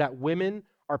is that women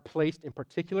are placed in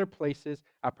particular places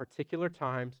at particular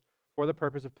times for the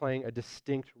purpose of playing a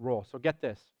distinct role. So get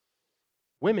this.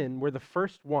 Women were the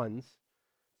first ones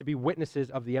to be witnesses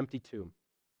of the empty tomb.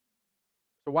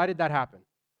 So why did that happen?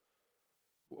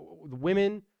 The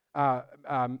women,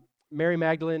 Mary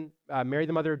Magdalene, Mary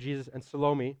the mother of Jesus, and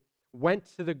Salome went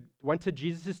to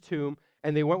Jesus' tomb,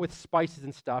 and they went with spices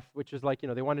and stuff, which is like,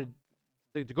 they wanted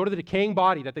to go to the decaying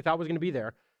body that they thought was going to be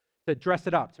there, to dress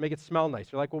it up, to make it smell nice.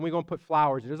 They're like, when we go and put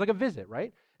flowers, it was like a visit,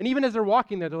 right? And even as they're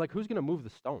walking there, they're like, who's going to move the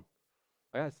stone?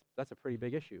 Like, that's a pretty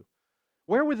big issue.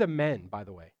 Where were the men, by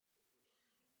the way?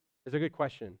 It's a good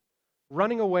question.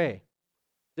 Running away,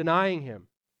 denying him,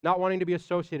 not wanting to be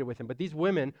associated with him. But these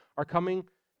women are coming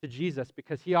to Jesus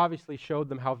because he obviously showed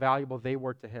them how valuable they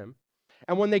were to him.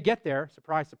 And when they get there,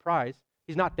 surprise, surprise,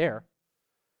 he's not there.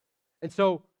 And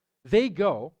so they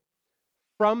go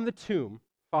from the tomb,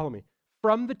 follow me,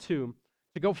 from the tomb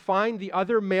to go find the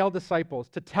other male disciples,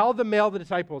 to tell the male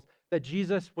disciples that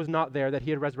Jesus was not there, that he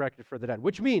had resurrected from the dead.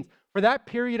 Which means, for that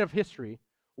period of history,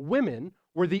 women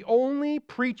were the only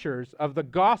preachers of the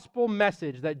gospel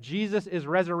message that Jesus is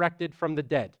resurrected from the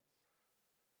dead.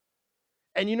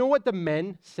 And you know what the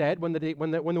men said when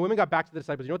the women got back to the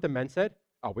disciples? You know what the men said?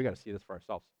 Oh, we got to see this for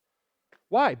ourselves.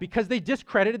 Why? Because they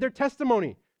discredited their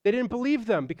testimony. They didn't believe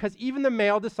them because even the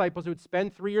male disciples who would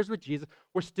spend 3 years with Jesus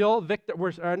were still I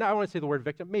don't want to say the word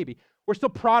victim, maybe. We're still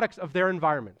products of their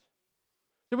environment.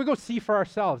 So we go see for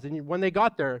ourselves. And when they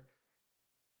got there,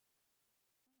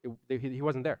 he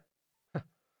wasn't there.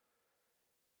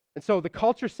 And so the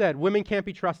culture said women can't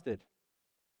be trusted.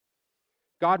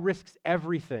 God risks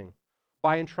everything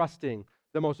by entrusting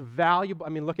the most valuable,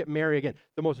 look at Mary again,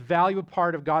 the most valuable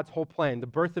part of God's whole plan, the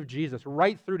birth of Jesus,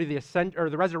 right through to the ascent or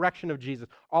the resurrection of Jesus.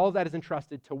 All of that is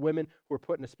entrusted to women who are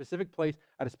put in a specific place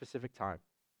at a specific time.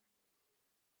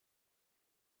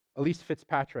 Elise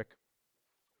Fitzpatrick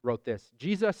wrote this: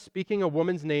 Jesus, speaking a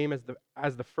woman's name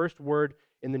as the first word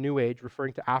in the New Age,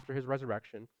 referring to after his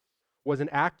resurrection, was an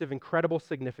act of incredible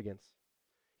significance.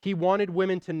 He wanted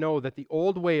women to know that the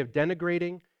old way of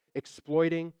denigrating,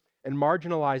 exploiting, and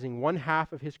marginalizing one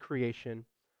half of his creation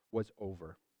was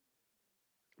over.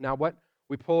 Now, what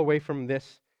we pull away from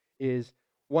this is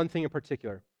one thing in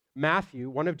particular. Matthew,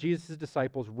 one of Jesus'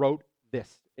 disciples, wrote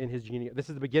this in his genealogy. This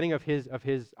is the beginning of his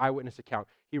eyewitness account.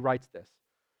 He writes this.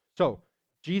 So,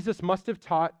 Jesus must have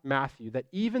taught Matthew that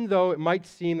even though it might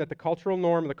seem that the cultural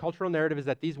norm, the cultural narrative is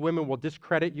that these women will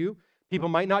discredit you, people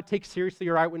might not take seriously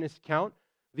your eyewitness account,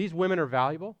 these women are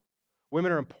valuable,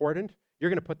 women are important, you're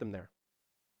going to put them there.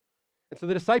 And so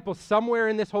the disciples, somewhere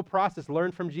in this whole process,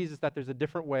 learned from Jesus that there's a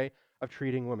different way of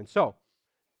treating women. So,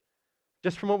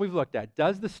 just from what we've looked at,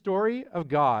 does the story of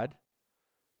God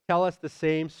tell us the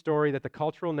same story that the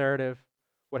cultural narrative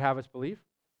would have us believe?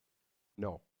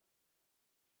 No.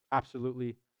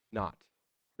 Absolutely not.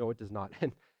 No, it does not.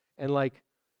 And like,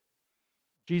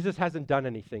 Jesus hasn't done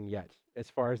anything yet as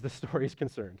far as the story is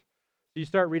concerned. So you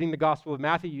start reading the Gospel of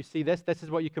Matthew, you see this is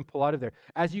what you can pull out of there.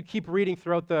 As you keep reading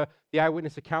throughout the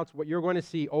eyewitness accounts, what you're going to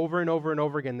see over and over and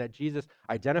over again, that Jesus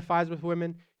identifies with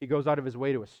women, he goes out of his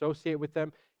way to associate with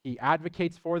them, he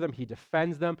advocates for them, he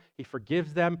defends them, he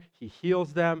forgives them, he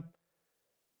heals them,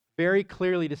 very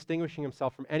clearly distinguishing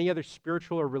himself from any other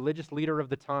spiritual or religious leader of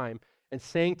the time and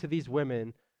saying to these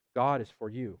women, God is for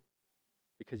you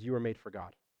because you are made for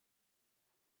God.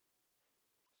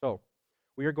 So,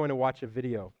 we are going to watch a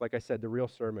video, like I said, the real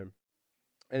sermon.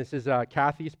 And this is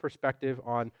Kathy's perspective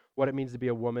on what it means to be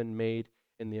a woman made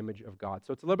in the image of God.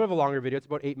 So it's a little bit of a longer video. It's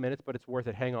about 8 minutes, but it's worth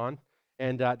it. Hang on.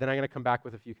 And then I'm going to come back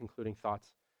with a few concluding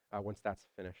thoughts once that's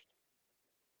finished.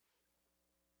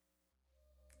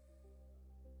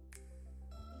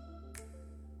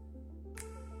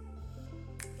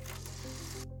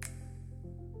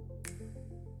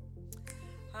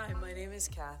 Hi, my name is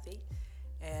Kathy.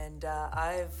 And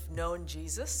I've known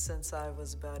Jesus since I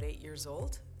was about 8 years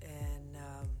old. And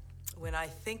when I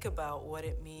think about what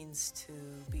it means to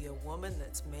be a woman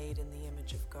that's made in the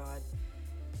image of God,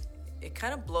 it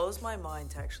kind of blows my mind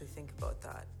to actually think about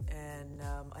that. And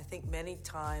I think many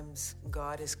times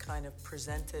God is kind of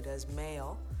presented as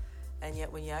male. And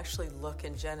yet when you actually look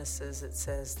in Genesis, it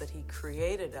says that he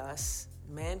created us,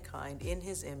 mankind, in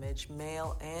his image,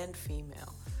 male and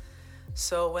female.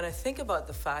 So when I think about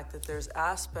the fact that there's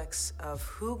aspects of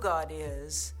who God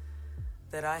is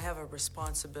that I have a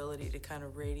responsibility to kind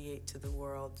of radiate to the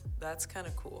world, that's kind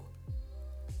of cool.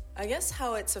 I guess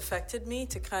how it's affected me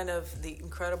to kind of the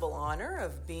incredible honor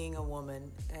of being a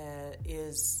woman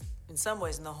is in some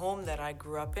ways in the home that I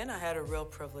grew up in. I had a real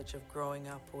privilege of growing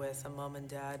up with a mom and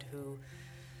dad who,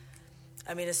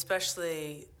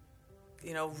 especially,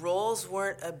 roles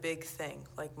weren't a big thing.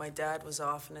 Like my dad was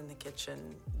often in the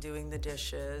kitchen doing the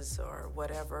dishes or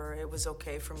whatever. It was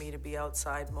okay for me to be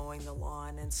outside mowing the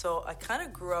lawn. And so I kind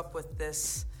of grew up with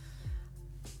this.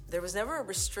 There was never a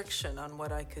restriction on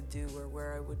what I could do or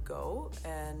where I would go.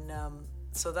 And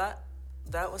so that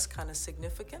was kind of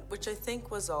significant, which I think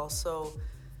was also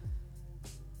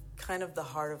kind of the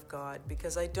heart of God,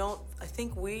 because I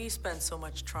think we spend so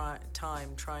much time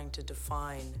trying to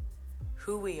define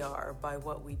who we are by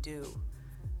what we do,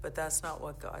 but that's not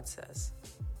what God says,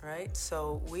 right?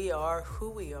 So we are who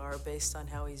we are based on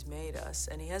how he's made us,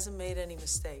 and he hasn't made any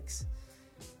mistakes.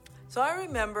 So I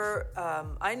remember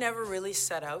I never really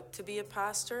set out to be a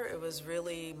pastor. It was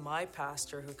really my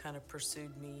pastor who kind of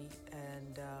pursued me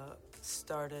and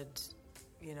started,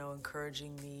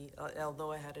 encouraging me.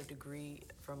 Although I had a degree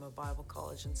from a Bible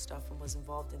college and stuff and was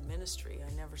involved in ministry,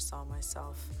 I never saw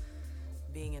myself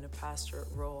being in a pastorate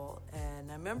role.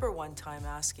 And I remember one time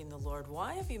asking the Lord,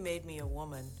 why have you made me a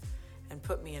woman and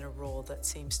put me in a role that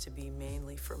seems to be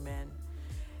mainly for men?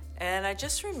 And I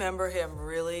just remember him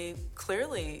really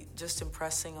clearly just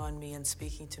impressing on me and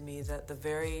speaking to me that the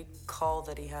very call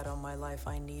that he had on my life,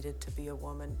 I needed to be a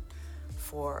woman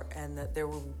for, and that there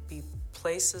would be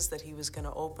places that he was going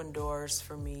to open doors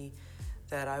for me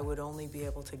that I would only be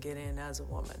able to get in as a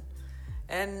woman.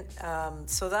 And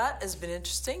so that has been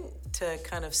interesting to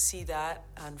kind of see that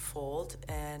unfold.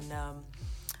 And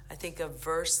I think a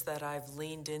verse that I've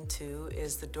leaned into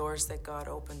is the doors that God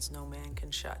opens, no man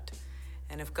can shut.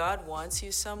 And if God wants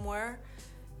you somewhere,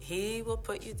 he will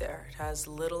put you there. It has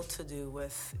little to do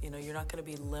with, you're not going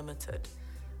to be limited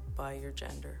by your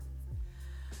gender.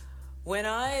 When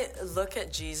I look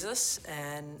at Jesus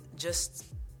and just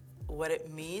what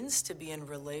it means to be in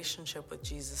relationship with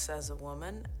Jesus as a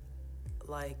woman,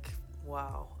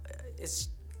 wow,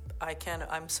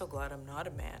 I'm so glad I'm not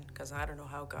a man, because I don't know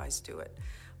how guys do it.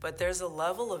 But there's a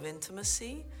level of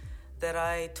intimacy that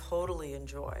I totally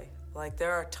enjoy.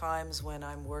 There are times when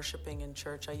I'm worshiping in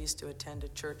church. I used to attend a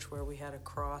church where we had a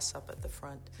cross up at the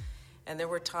front. And there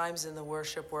were times in the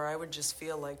worship where I would just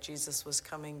feel like Jesus was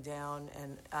coming down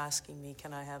and asking me,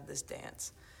 can I have this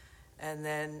dance? And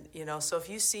then, so if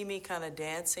you see me kind of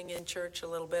dancing in church a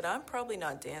little bit, I'm probably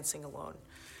not dancing alone.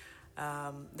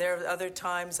 There are other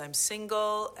times I'm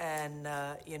single, and,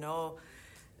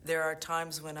 there are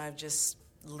times when I've just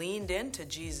leaned into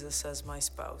Jesus as my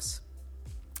spouse.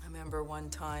 I remember one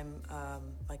time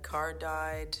my car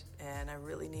died, and I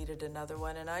really needed another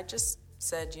one, and I just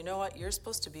said, you know what, you're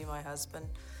supposed to be my husband.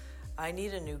 I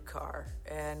need a new car.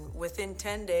 And within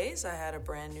 10 days, I had a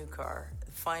brand new car.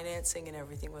 Financing and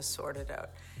everything was sorted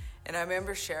out. And I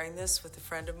remember sharing this with a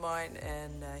friend of mine,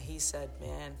 and he said,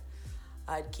 man,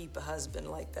 I'd keep a husband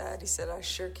like that. He said, I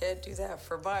sure can't do that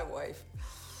for my wife.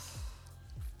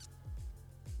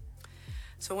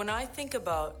 So when I think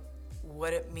about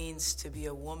what it means to be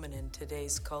a woman in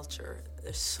today's culture,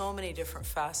 there's so many different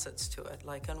facets to it.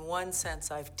 In one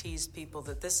sense, I've teased people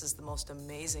that this is the most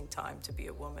amazing time to be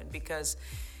a woman, because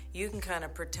you can kind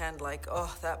of pretend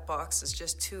oh, that box is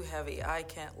just too heavy, I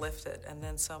can't lift it, and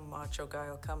then some macho guy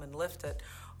will come and lift it.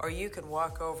 Or you can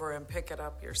walk over and pick it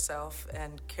up yourself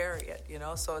and carry it,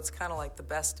 So it's kind of like the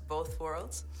best of both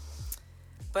worlds.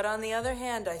 But on the other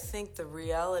hand, I think the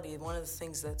reality, one of the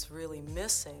things that's really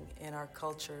missing in our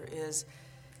culture is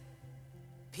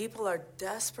people are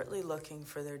desperately looking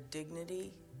for their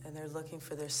dignity, and they're looking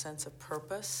for their sense of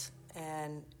purpose.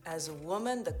 And as a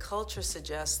woman, the culture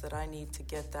suggests that I need to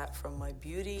get that from my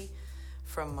beauty,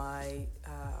 from my,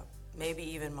 maybe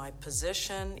even my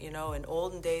position. In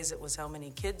olden days, it was how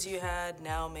many kids you had.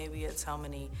 Now maybe it's how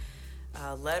many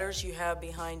letters you have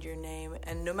behind your name.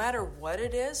 And no matter what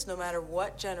it is, no matter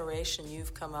what generation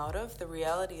you've come out of, the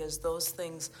reality is those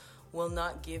things will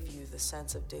not give you the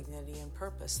sense of dignity and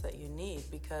purpose that you need,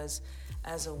 because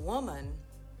as a woman,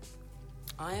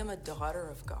 I am a daughter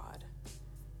of God.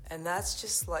 And that's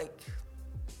just like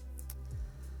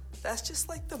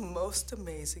the most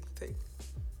amazing thing.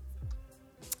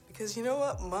 Because you know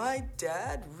what? My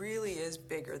dad really is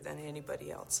bigger than anybody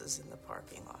else's in the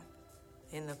parking lot,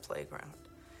 in the playground.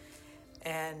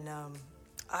 And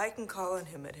I can call on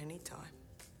him at any time.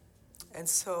 And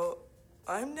so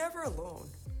I'm never alone.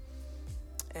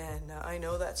 And I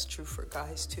know that's true for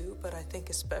guys too, but I think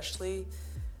especially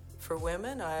for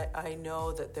women, I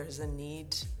know that there's a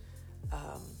need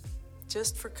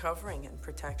just for covering and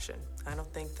protection. I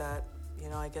don't think that,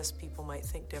 I guess people might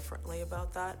think differently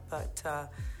about that, but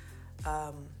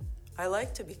I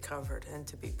like to be covered and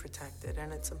to be protected,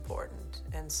 and it's important.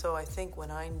 And so I think when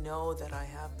I know that I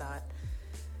have that,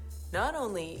 not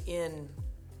only in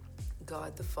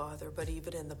God the Father, but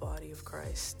even in the body of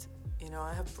Christ,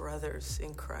 I have brothers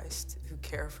in Christ who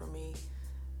care for me.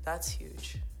 That's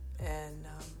huge. And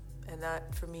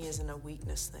that for me isn't a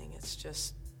weakness thing.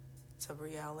 It's a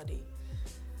reality.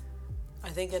 I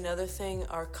think another thing,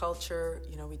 our culture,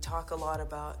 we talk a lot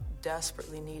about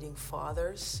desperately needing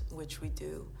fathers, which we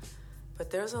do.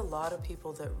 But there's a lot of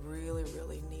people that really,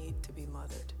 really need to be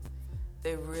mothered.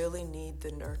 They really need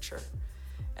the nurture.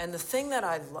 And the thing that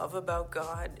I love about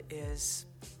God is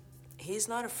he's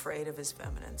not afraid of his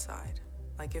feminine side.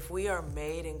 If we are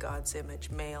made in God's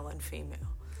image, male and female,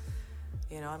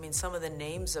 some of the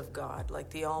names of God,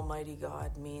 like the Almighty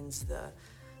God, means the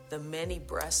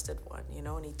many-breasted one,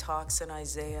 and he talks in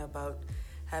Isaiah about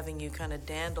having you kind of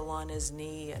dandle on his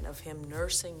knee and of him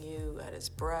nursing you at his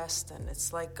breast. And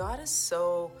it's like God is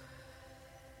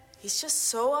he's just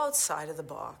so outside of the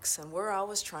box, and we're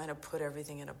always trying to put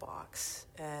everything in a box.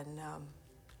 And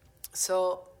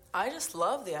so I just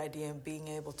love the idea of being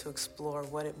able to explore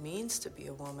what it means to be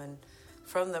a woman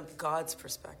from God's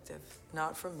perspective,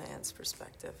 not from man's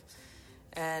perspective.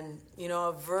 And,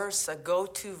 a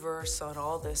go-to verse on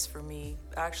all this for me,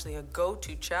 actually a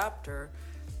go-to chapter,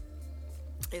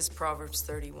 is Proverbs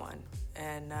 31.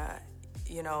 And, I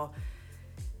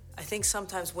think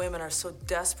sometimes women are so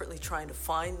desperately trying to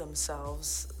find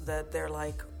themselves that they're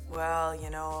like, well,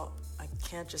 I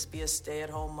can't just be a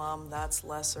stay-at-home mom, that's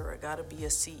lesser. I got to be a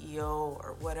CEO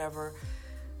or whatever.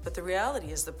 But the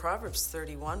reality is the Proverbs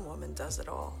 31 woman does it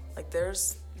all. Like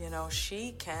there's,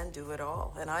 she can do it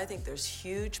all. And I think there's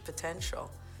huge potential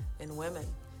in women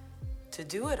to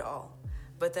do it all.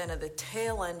 But then at the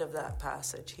tail end of that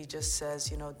passage, he just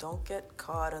says, don't get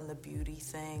caught on the beauty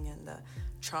thing and the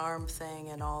charm thing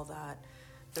and all that.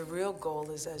 The real goal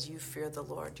is, as you fear the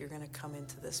Lord, you're going to come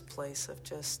into this place of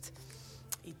just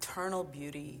eternal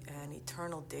beauty and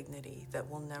eternal dignity that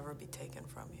will never be taken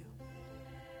from you.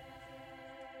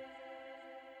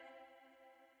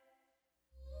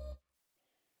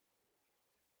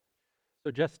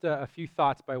 So just a few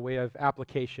thoughts by way of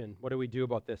application. What do we do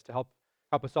about this to help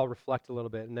us all reflect a little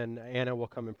bit? And then Anna will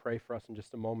come and pray for us in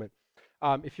just a moment.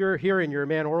 If you're here and you're a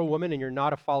man or a woman and you're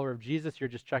not a follower of Jesus, you're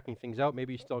just checking things out.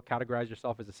 Maybe you still categorize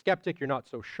yourself as a skeptic. You're not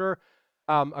so sure.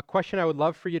 A question I would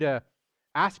love for you to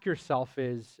ask yourself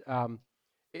is,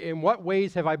 in what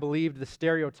ways have I believed the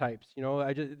stereotypes?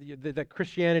 That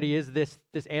Christianity is this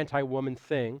anti-woman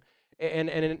thing. And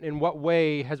in what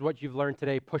way has what you've learned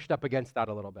today pushed up against that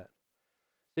a little bit?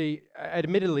 See,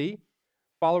 admittedly,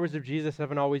 followers of Jesus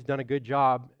haven't always done a good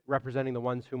job representing the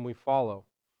ones whom we follow.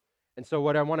 And so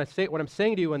what I'm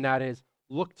saying to you in that is,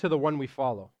 look to the one we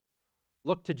follow.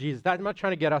 Look to Jesus. I'm not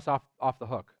trying to get us off the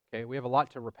hook, okay? We have a lot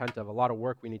to repent of, a lot of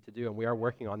work we need to do, and we are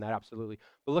working on that, absolutely.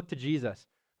 But look to Jesus.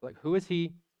 Like, who is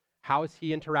he? How has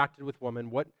he interacted with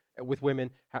women?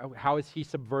 How has he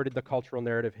subverted the cultural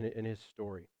narrative in his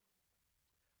story?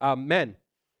 Men,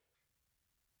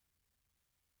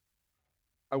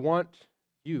 I want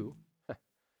you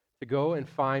to go and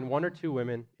find one or two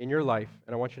women in your life,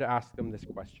 and I want you to ask them this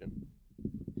question.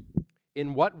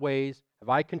 In what ways have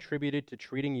I contributed to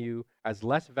treating you as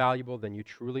less valuable than you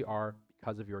truly are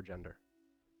because of your gender?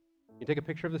 You take a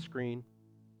picture of the screen,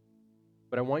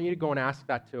 but I want you to go and ask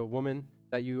that to a woman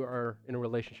that you are in a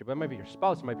relationship. It might be your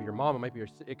spouse, it might be your mom,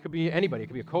 it could be anybody, it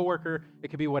could be a coworker, it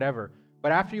could be whatever.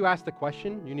 But after you ask the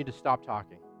question, you need to stop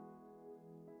talking.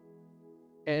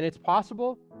 And it's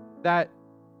possible that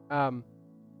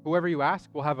whoever you ask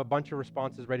will have a bunch of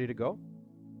responses ready to go.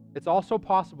 It's also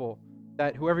possible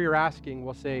that whoever you're asking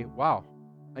will say, wow,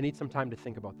 I need some time to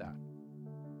think about that.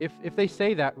 If they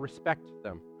say that, respect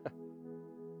them.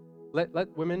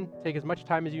 Let women take as much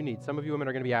time as you need. Some of you women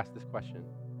are going to be asked this question,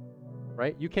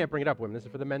 right? You can't bring it up, women. This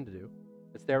is for the men to do.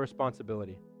 It's their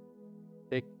responsibility.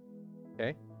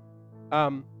 Okay?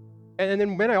 And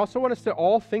then men, I also want us to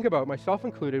all think about, myself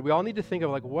included, we all need to think of,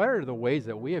 like, what are the ways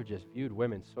that we have just viewed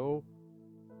women so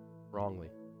wrongly?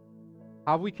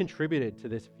 How have we contributed to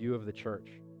this view of the church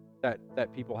that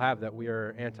people have, that we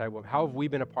are anti-women? How have we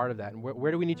been a part of that? And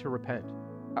where do we need to repent?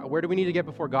 Where do we need to get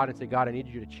before God and say, God, I need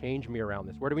you to change me around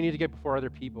this? Where do we need to get before other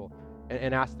people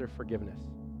and ask their forgiveness?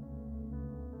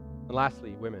 And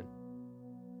lastly, women,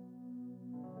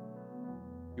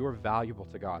 you are valuable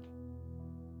to God.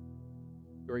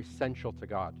 You're essential to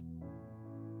God.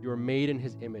 You are made in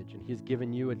his image, and he has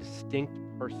given you a distinct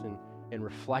person in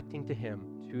reflecting to him,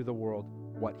 to the world,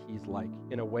 what he's like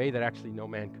in a way that actually no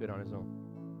man could on his own.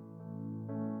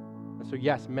 And so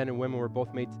yes, men and women were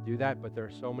both made to do that, but there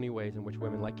are so many ways in which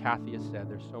women, like Kathy has said,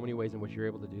 there's so many ways in which you're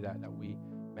able to do that we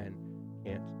men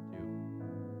can't do.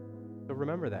 So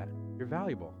remember that. You're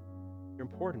valuable. You're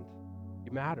important.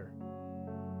 You matter.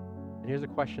 And here's a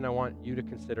question I want you to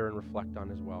consider and reflect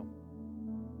on as well.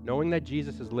 Knowing that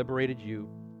Jesus has liberated you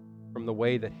from the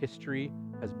way that history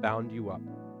has bound you up,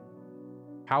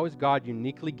 how has God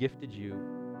uniquely gifted you,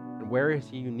 and where has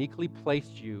he uniquely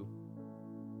placed you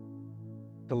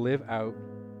to live out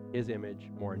his image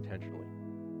more intentionally?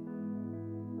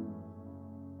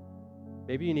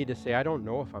 Maybe you need to say, I don't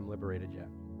know if I'm liberated yet.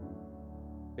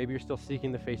 Maybe you're still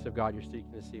seeking the face of God. You're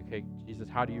seeking to see, okay, Jesus,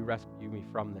 how do you rescue me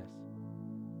from this?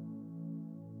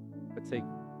 But say,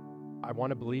 I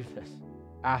want to believe this.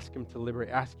 Ask him to liberate,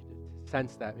 ask you to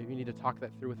sense that. Maybe you need to talk that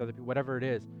through with other people, whatever it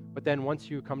is. But then once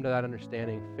you come to that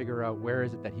understanding, figure out where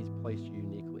is it that he's placed you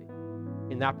uniquely.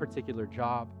 In that particular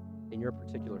job, in your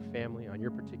particular family, on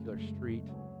your particular street,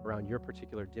 around your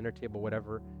particular dinner table,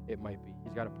 whatever it might be.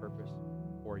 He's got a purpose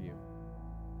for you.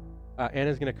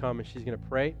 Anna's going to come and she's going to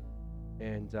pray,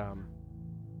 and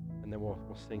then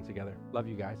we'll sing together. Love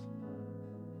you guys.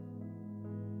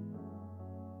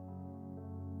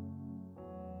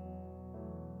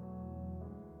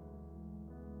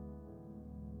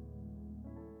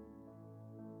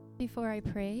 Before I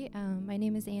pray, my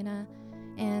name is Anna,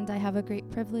 and I have a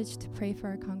great privilege to pray for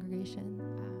our congregation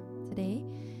today.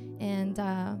 And,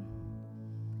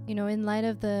 in light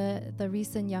of the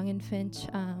recent Young and Finch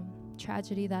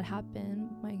tragedy that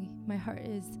happened, my heart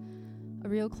is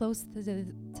real close to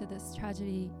this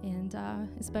tragedy, and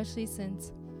especially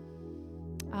since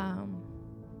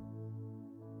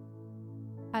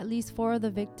at least 4 of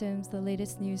the victims, the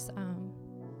latest news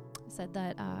said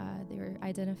that they were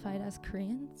identified as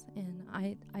Koreans, and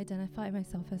I identify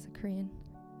myself as a Korean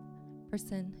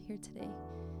person here today.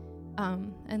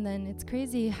 And then it's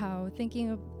crazy how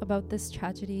thinking about this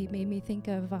tragedy made me think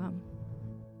of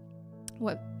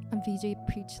what VJ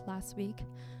preached last week,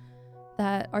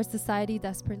 that our society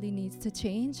desperately needs to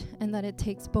change and that it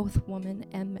takes both women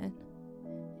and men.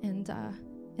 And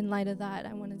in light of that,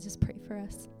 I want to just pray for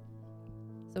us.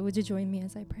 So would you join me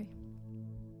as I pray?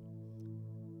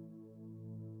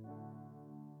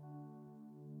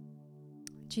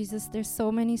 Jesus, there's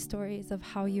so many stories of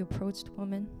how you approached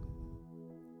women.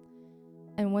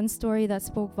 And one story that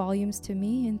spoke volumes to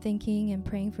me in thinking and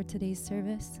praying for today's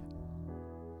service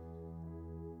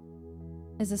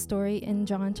is a story in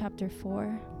John chapter 4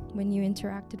 when you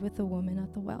interacted with the woman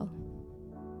at the well.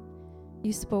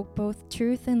 You spoke both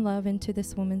truth and love into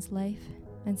this woman's life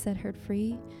and set her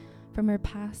free from her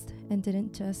past, and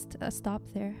didn't just stop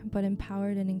there, but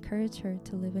empowered and encouraged her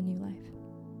to live a new life.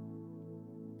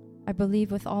 I believe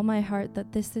with all my heart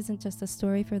that this isn't just a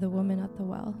story for the woman at the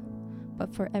well,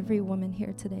 but for every woman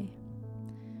here today.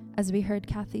 As we heard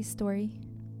Kathy's story,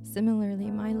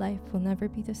 similarly, my life will never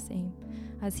be the same,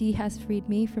 as He has freed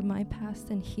me from my past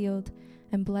and healed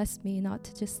and blessed me not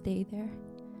to just stay there,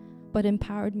 but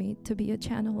empowered me to be a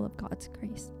channel of God's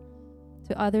grace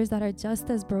to others that are just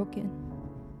as broken,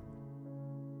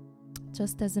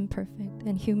 just as imperfect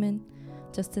and human,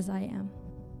 just as I am.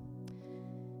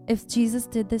 If Jesus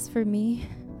did this for me,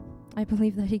 I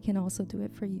believe that He can also do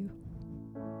it for you.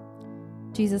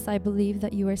 Jesus, I believe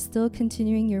that you are still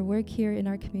continuing your work here in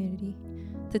our community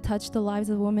to touch the lives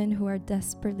of women who are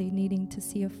desperately needing to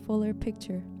see a fuller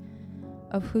picture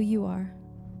of who you are,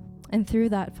 and through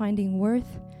that finding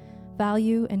worth,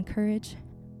 value, and courage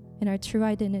in our true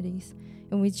identities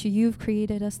in which you've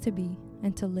created us to be,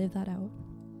 and to live that out.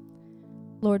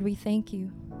 Lord, we thank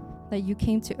you that you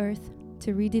came to earth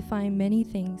to redefine many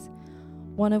things,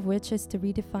 one of which is to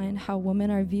redefine how women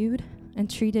are viewed and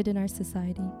treated in our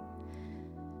society.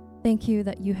 Thank you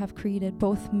that you have created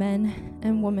both men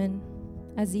and women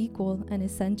as equal and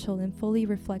essential in fully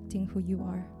reflecting who you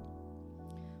are.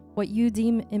 What you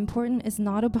deem important is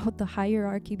not about the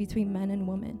hierarchy between men and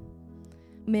women,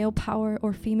 male power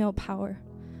or female power,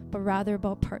 but rather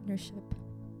about partnership,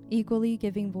 equally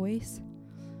giving voice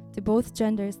to both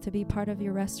genders to be part of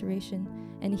your restoration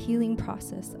and healing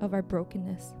process of our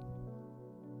brokenness.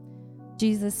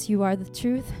 Jesus, you are the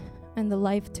truth and the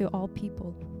life to all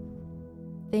people.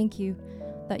 Thank you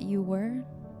that you were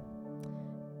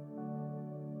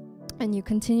and you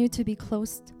continue to be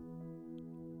close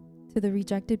to the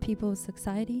rejected people of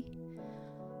society,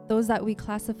 those that we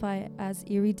classify as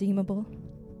irredeemable,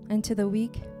 and to the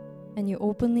weak, and you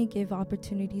openly give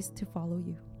opportunities to follow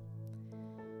you.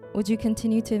 Would you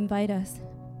continue to invite us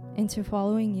into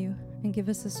following you and give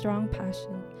us a strong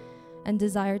passion and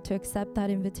desire to accept that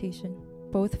invitation,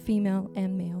 both female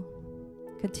and male.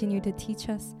 Continue to teach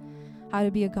us how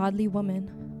to be a godly woman,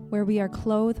 where we are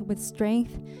clothed with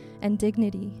strength and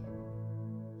dignity.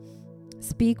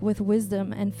 Speak with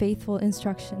wisdom, and faithful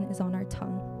instruction is on our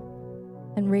tongue.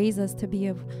 And raise us to be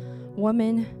a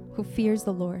woman who fears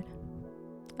the Lord.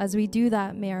 As we do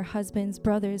that, may our husbands,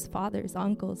 brothers, fathers,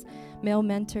 uncles, male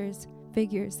mentors,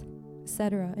 figures,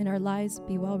 etc. in our lives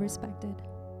be well respected.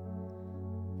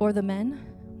 For the men,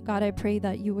 God, I pray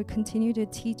that you would continue to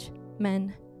teach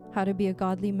men how to be a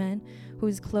godly man who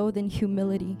is clothed in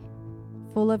humility,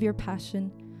 full of your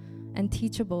passion, and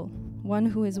teachable, one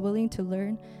who is willing to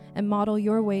learn and model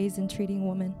your ways in treating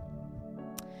women.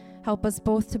 Help us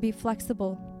both to be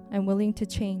flexible and willing to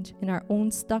change in our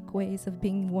own stuck ways of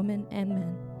being women and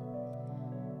men.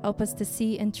 Help us to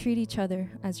see and treat each other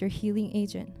as your healing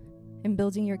agent in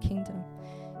building your kingdom,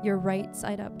 your right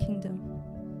side up kingdom.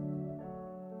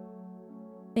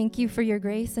 Thank you for your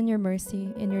grace and your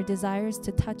mercy and your desires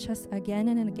to touch us again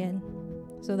and again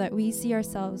so that we see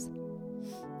ourselves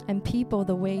and people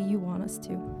the way you want us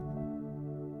to.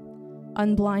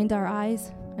 Unblind our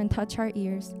eyes and touch our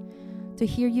ears to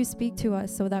hear you speak to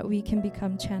us so that we can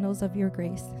become channels of your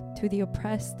grace to the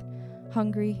oppressed,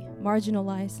 hungry,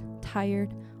 marginalized,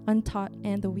 tired, untaught,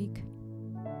 and the weak.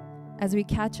 As we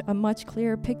catch a much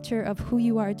clearer picture of who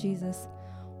you are, Jesus,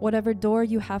 whatever door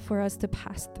you have for us to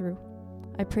pass through,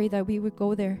 I pray that we would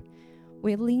go there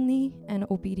willingly and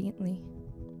obediently.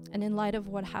 And in light of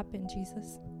what happened,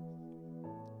 Jesus,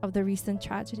 of the recent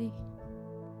tragedy,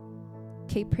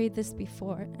 Kate prayed this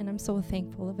before, and I'm so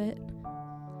thankful of it,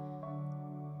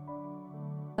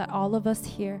 that all of us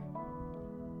here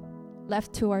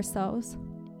left to ourselves,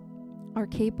 are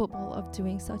capable of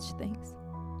doing such things.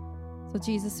 So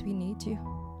Jesus, we need you.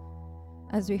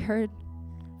 As we heard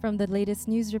from the latest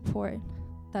news report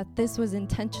that this was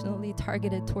intentionally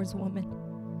targeted towards women.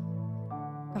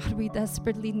 God, we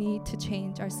desperately need to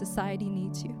change. Our society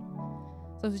needs you.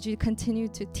 So would you continue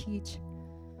to teach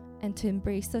and to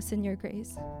embrace us in your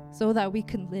grace so that we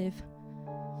can live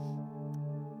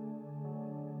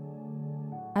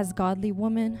as godly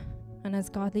women and as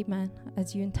godly men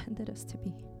as you intended us to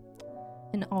be.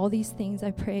 In all these things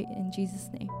I pray in Jesus'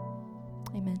 name.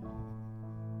 Amen.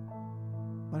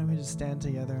 Why don't we just stand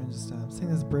together and just sing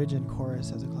this bridge and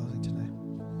chorus as a closing tonight?